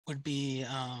would be,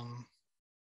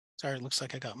 sorry, it looks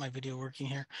like I got my video working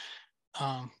here.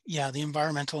 Yeah, the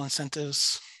environmental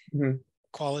incentives,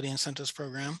 quality incentives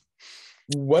program.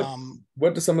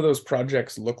 What do some of those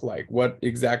projects look like? What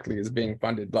exactly is being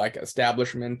funded? Like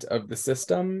establishment of the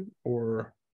system,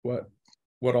 or what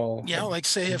all? Yeah, like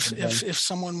say if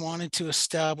someone wanted to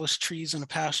establish trees in a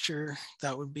pasture,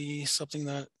 that would be something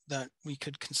that we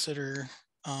could consider.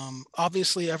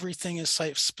 Obviously, everything is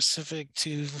site specific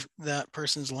to that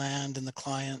person's land and the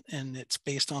client, and it's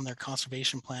based on their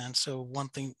conservation plan. So one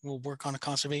thing, we'll work on a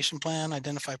conservation plan,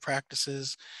 identify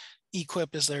practices.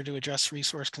 EQIP is there to address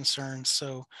resource concerns.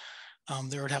 So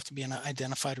there would have to be an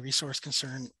identified resource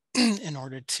concern in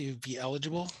order to be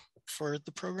eligible for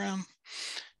the program.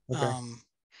 Okay.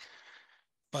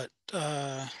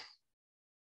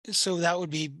 So that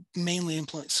would be mainly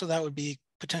so that would be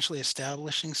potentially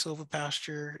establishing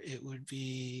silvopasture. It would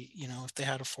be, if they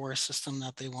had a forest system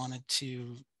that they wanted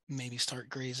to maybe start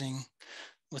grazing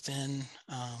within,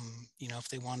 if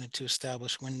they wanted to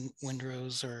establish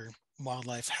windrows or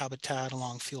wildlife habitat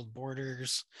along field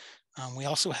borders. We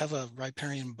also have a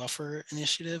riparian buffer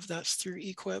initiative that's through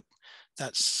EQIP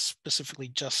that's specifically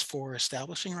just for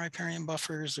establishing riparian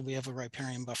buffers. We have a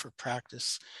riparian buffer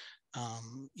practice.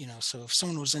 So if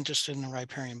someone was interested in a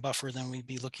riparian buffer, then we'd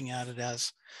be looking at it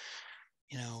as,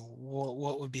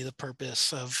 what would be the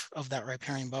purpose of that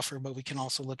riparian buffer, but we can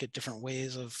also look at different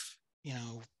ways of,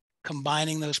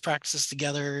 combining those practices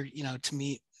together, to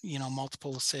meet,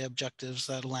 multiple, say, objectives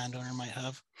that a landowner might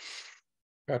have.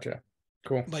 Gotcha.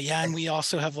 Cool. But yeah, and we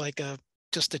also have like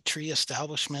just a tree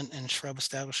establishment and shrub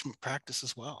establishment practice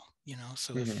as well.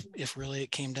 So if really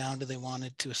it came down to they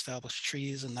wanted to establish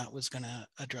trees and that was going to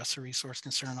address a resource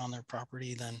concern on their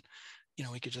property, then,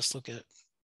 we could just look at,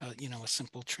 a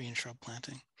simple tree and shrub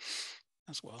planting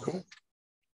as well. Cool.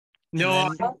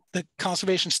 No, the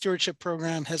conservation stewardship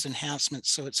program has enhancements.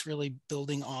 So it's really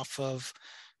building off of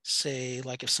say,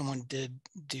 like if someone did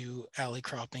do alley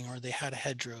cropping or they had a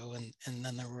hedgerow and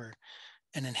then there were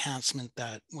an enhancement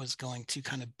that was going to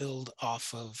kind of build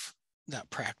off of that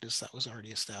practice that was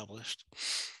already established.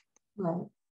 Right.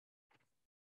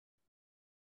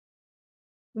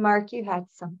 Mark, you had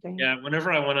something. Yeah,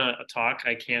 whenever I want to talk,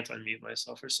 I can't unmute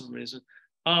myself for some reason.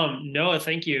 Noah,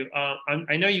 thank you.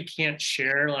 I know you can't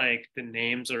share like the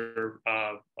names or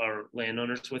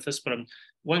landowners with us, but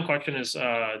one question is,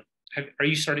 are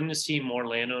you starting to see more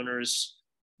landowners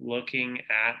looking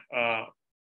at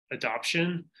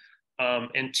adoption?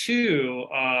 And two,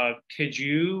 could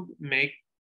you make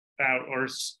out, or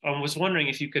I was wondering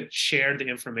if you could share the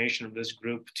information of this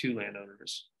group to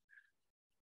landowners?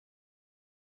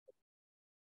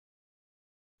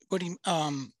 What do you,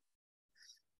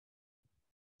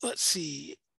 let's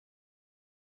see.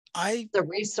 The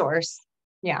resource.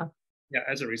 Yeah. Yeah,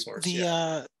 as a resource.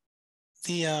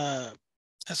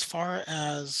 As far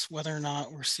as whether or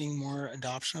not we're seeing more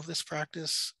adoption of this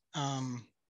practice,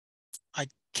 I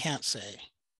can't say.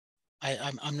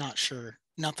 I'm not sure.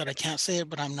 Not that I can't say it,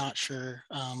 but I'm not sure.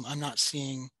 I'm not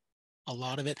seeing a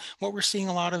lot of it. What we're seeing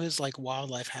a lot of is like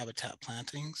wildlife habitat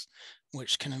plantings,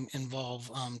 which can involve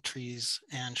trees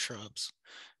and shrubs.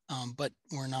 But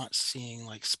we're not seeing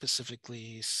like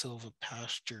specifically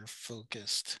silvopasture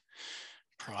focused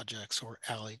projects or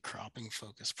alley cropping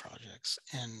focused projects.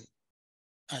 And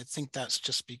I think that's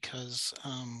just because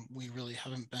we really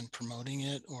haven't been promoting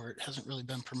it, or it hasn't really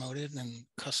been promoted, and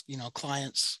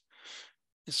clients,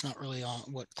 it's not really on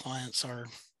what clients are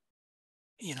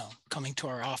coming to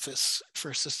our office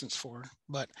for assistance for.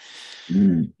 But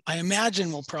I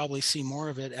imagine we'll probably see more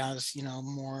of it as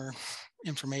more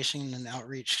information and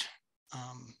outreach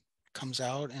comes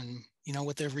out. And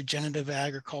with the regenerative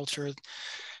agriculture,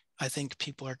 I think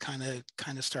people are kind of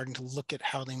starting to look at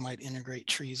how they might integrate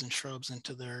trees and shrubs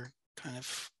into their kind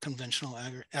of conventional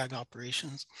ag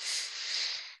operations.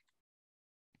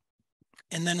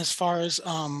 And then as far as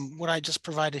what I just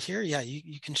provided here, yeah,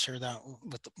 you can share that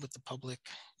with the public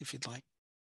if you'd like.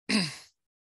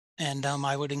 And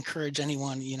I would encourage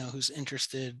anyone, who's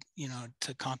interested,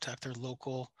 to contact their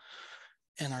local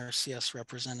NRCS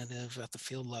representative at the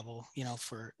field level,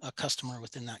 for a customer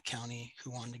within that county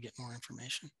who wanted to get more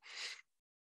information.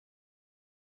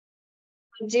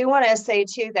 I do want to say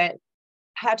too that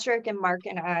Patrick and Mark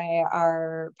and I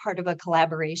are part of a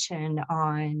collaboration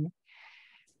on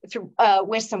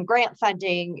with some grant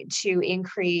funding to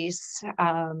increase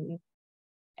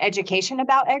education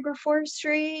about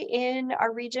agroforestry in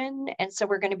our region. And so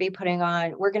we're going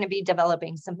to be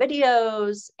developing some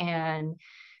videos and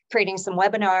creating some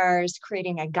webinars,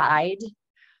 creating a guide,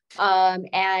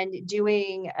 and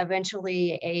doing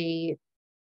eventually a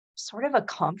sort of a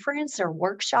conference or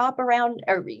workshop around,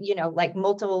 or like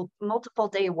multiple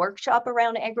day workshop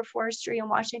around agroforestry in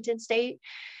Washington State.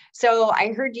 So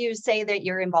I heard you say that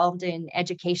you're involved in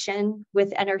education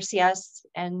with NRCS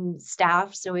and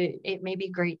staff. So it may be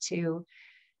great to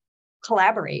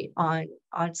collaborate on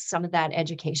some of that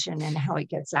education and how it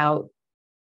gets out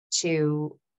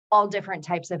to all different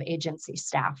types of agency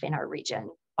staff in our region,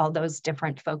 all those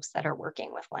different folks that are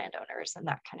working with landowners and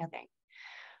that kind of thing.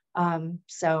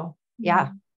 So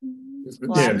yeah.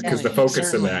 Yeah, because the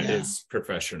focus of that is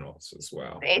professionals as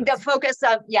well. The focus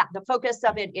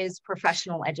of it is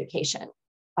professional education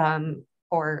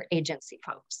for agency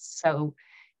folks. So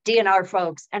DNR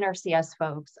folks, NRCS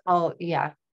folks, all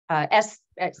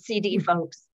CD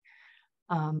folks,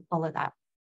 all of that.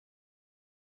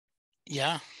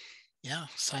 Yeah,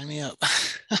 sign me up.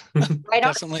 Right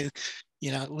on. Definitely,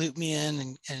 loop me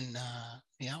in and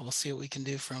yeah, we'll see what we can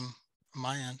do from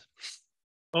my end.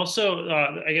 Also,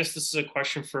 I guess this is a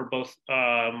question for both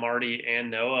Marty and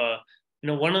Noah.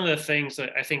 One of the things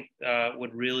that I think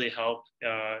would really help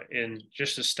in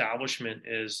just establishment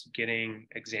is getting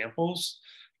examples.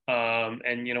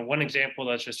 And one example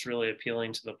that's just really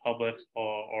appealing to the public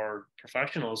or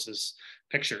professionals is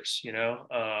pictures,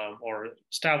 or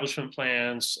establishment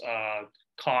plans,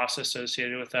 costs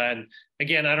associated with that. And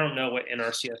again, I don't know what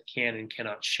NRCS can and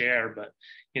cannot share, but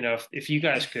if you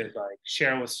guys could like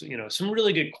share with some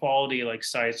really good quality like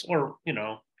sites, or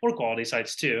poor quality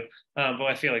sites too, but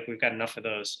I feel like we've got enough of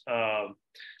those.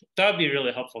 That would be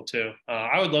really helpful too.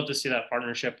 I would love to see that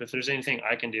partnership. If there's anything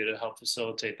I can do to help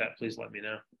facilitate that, please let me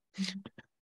know.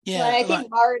 Yeah, well, I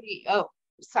think Marty. Oh,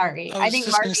 sorry. I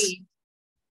think Marty.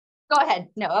 Go ahead,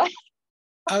 Noah.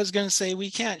 I was going to say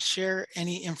we can't share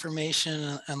any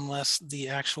information unless the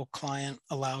actual client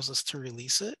allows us to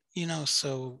release it.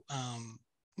 So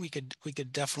we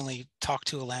could definitely talk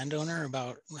to a landowner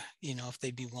about if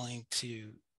they'd be willing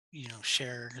to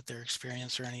share their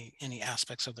experience or any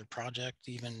aspects of their project,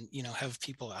 even, have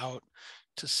people out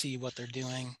to see what they're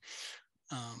doing.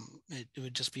 It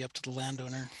would just be up to the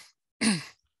landowner.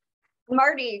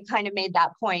 Marty kind of made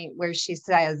that point where she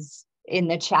says in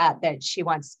the chat that she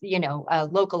wants,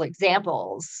 local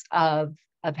examples of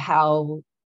how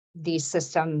these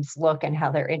systems look and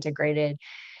how they're integrated.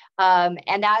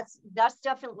 And that's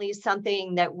definitely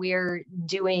something that we're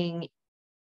doing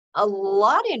a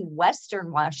lot in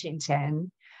Western Washington,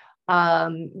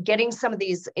 getting some of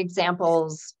these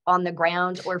examples on the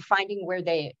ground or finding where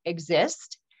they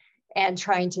exist and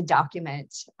trying to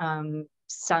document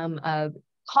some of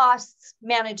costs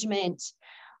management,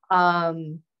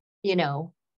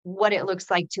 what it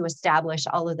looks like to establish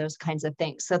all of those kinds of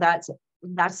things. So that's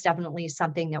definitely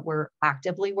something that we're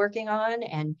actively working on.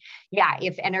 And yeah,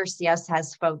 if NRCS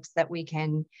has folks that we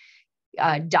can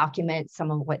document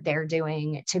some of what they're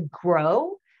doing to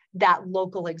grow that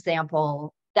local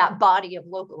example, that body of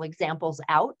local examples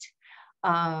out,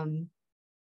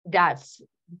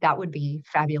 that would be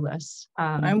fabulous.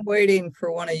 I'm waiting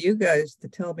for one of you guys to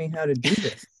tell me how to do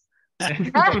this.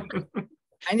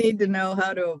 I need to know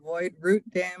how to avoid root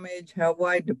damage, how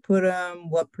wide to put them,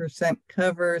 what percent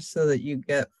cover so that you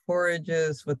get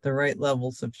forages with the right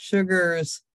levels of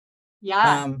sugars.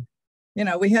 Yeah.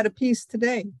 We had a piece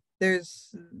today.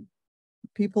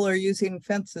 People are using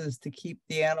fences to keep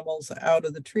the animals out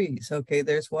of the trees. Okay,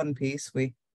 there's one piece.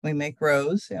 We make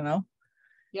rows,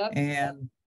 Yep.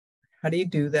 And how do you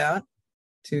do that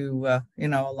to, a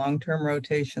long-term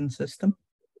rotation system?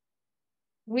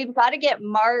 We've got to get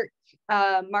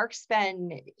Mark's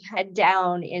been head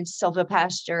down in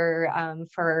silvopasture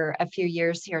for a few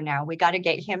years here now. We got to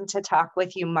get him to talk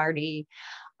with you, Marty,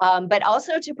 but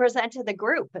also to present to the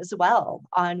group as well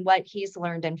on what he's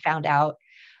learned and found out.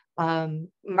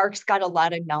 Mark's got a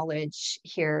lot of knowledge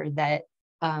here that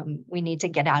we need to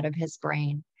get out of his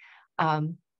brain.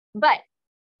 But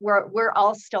we're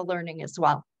all still learning as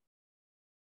well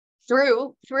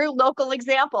through local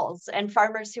examples and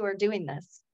farmers who are doing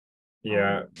this.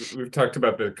 Yeah, we've talked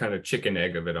about the kind of chicken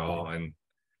egg of it all, and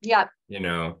yeah,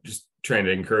 just trying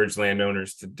to encourage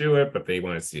landowners to do it, but they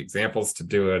want to see examples to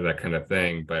do it, that kind of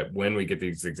thing. But when we get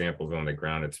these examples on the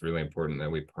ground, it's really important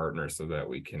that we partner so that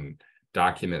we can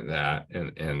document that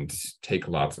and take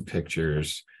lots of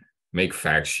pictures, make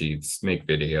fact sheets, make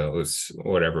videos,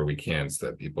 whatever we can, so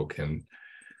that people can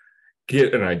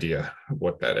get an idea of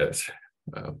what that is.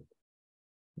 I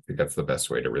think that's the best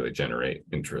way to really generate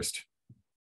interest.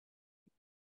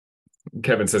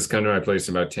 Kevin says, come to my place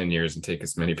in about 10 years and take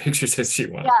as many pictures as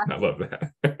you want. Yeah. I love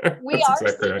that.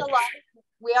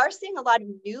 We are seeing a lot of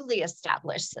newly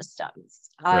established systems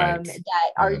right.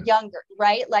 that are younger,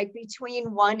 right? Like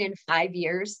between 1 and 5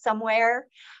 years somewhere.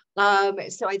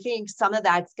 So I think some of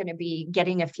that's going to be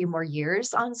getting a few more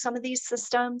years on some of these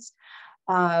systems.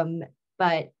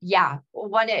 But yeah,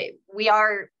 we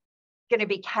are going to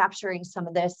be capturing some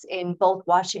of this in both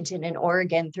Washington and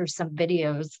Oregon through some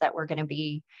videos that we're going to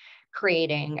be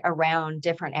creating around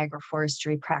different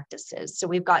agroforestry practices. So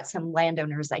we've got some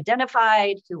landowners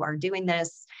identified who are doing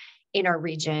this in our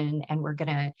region, and we're going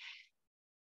to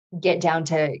get down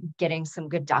to getting some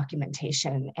good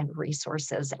documentation and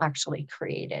resources actually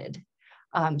created,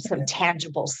 some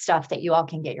tangible stuff that you all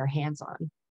can get your hands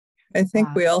on. I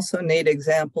think we also need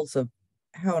examples of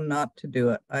how not to do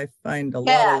it. I find a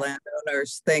lot of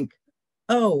landowners think,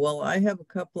 oh, well, I have a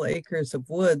couple of acres of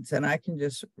woods and I can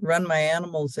just run my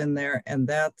animals in there, and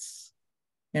that's,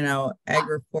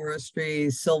 agroforestry,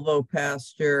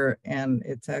 silvopasture, and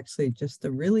it's actually just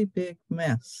a really big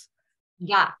mess.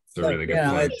 Yeah. It's a really good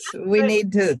point. We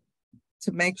need to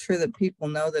make sure that people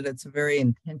know that it's a very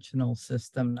intentional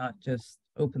system, not just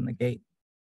open the gate.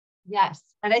 Yes.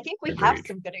 And I think we have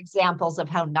some good examples of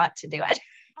how not to do it.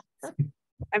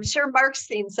 I'm sure Mark's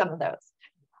seen some of those.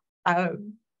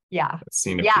 Yeah. I've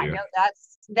seen a few. No,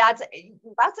 that's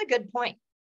a good point.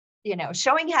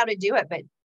 Showing how to do it, but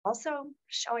also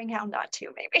showing how not to,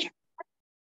 maybe.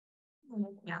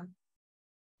 Yeah.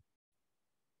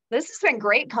 This has been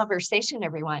great conversation,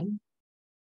 everyone.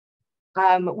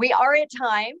 We are at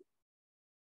time.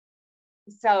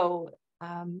 So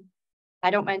I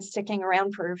don't mind sticking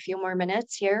around for a few more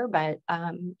minutes here, but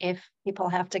if people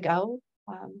have to go,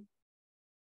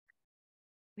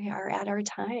 we are at our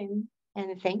time.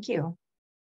 And thank you.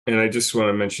 And I just want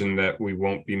to mention that we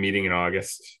won't be meeting in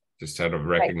August, just out of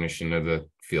recognition of the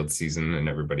field season and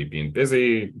everybody being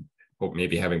busy. Hope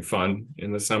maybe having fun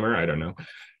in the summer. I don't know.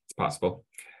 It's possible.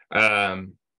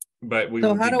 But we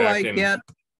will be back in.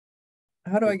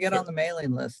 How do I get on the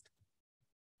mailing list?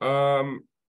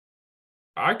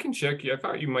 I can check you. I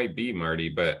thought you might be, Marty,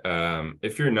 but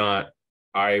if you're not,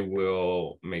 I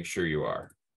will make sure you are.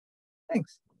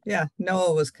 Thanks. Yeah,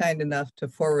 Noah was kind enough to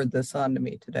forward this on to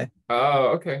me today. Oh,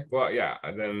 okay. Well, yeah,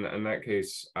 then in that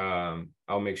case,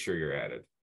 I'll make sure you're added.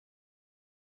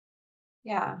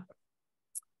 Yeah.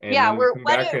 And yeah,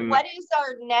 then what is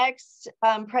our next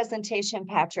presentation,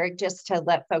 Patrick, just to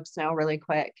let folks know really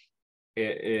quick?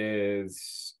 It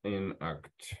is in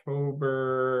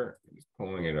October. Just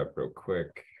pulling it up real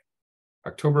quick.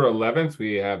 October 11th,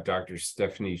 we have Dr.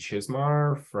 Stephanie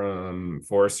Chismar from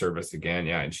Forest Service again.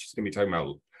 Yeah, and she's going to be talking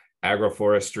about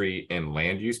agroforestry and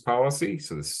land use policy.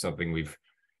 So this is something we've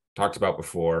talked about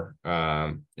before.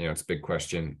 It's a big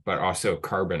question, but also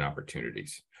carbon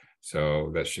opportunities.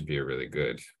 So that should be a really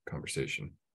good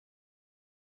conversation.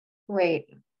 Great.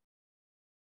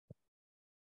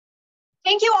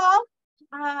 Thank you all.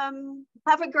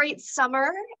 Have a great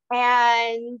summer.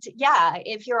 And yeah,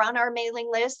 if you're on our mailing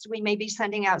list, we may be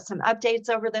sending out some updates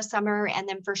over the summer. And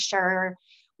then for sure,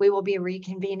 we will be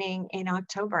reconvening in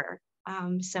October.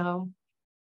 So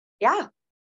yeah,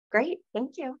 great.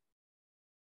 Thank you.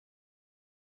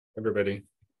 Everybody.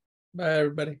 Bye,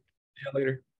 everybody. See you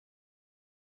later.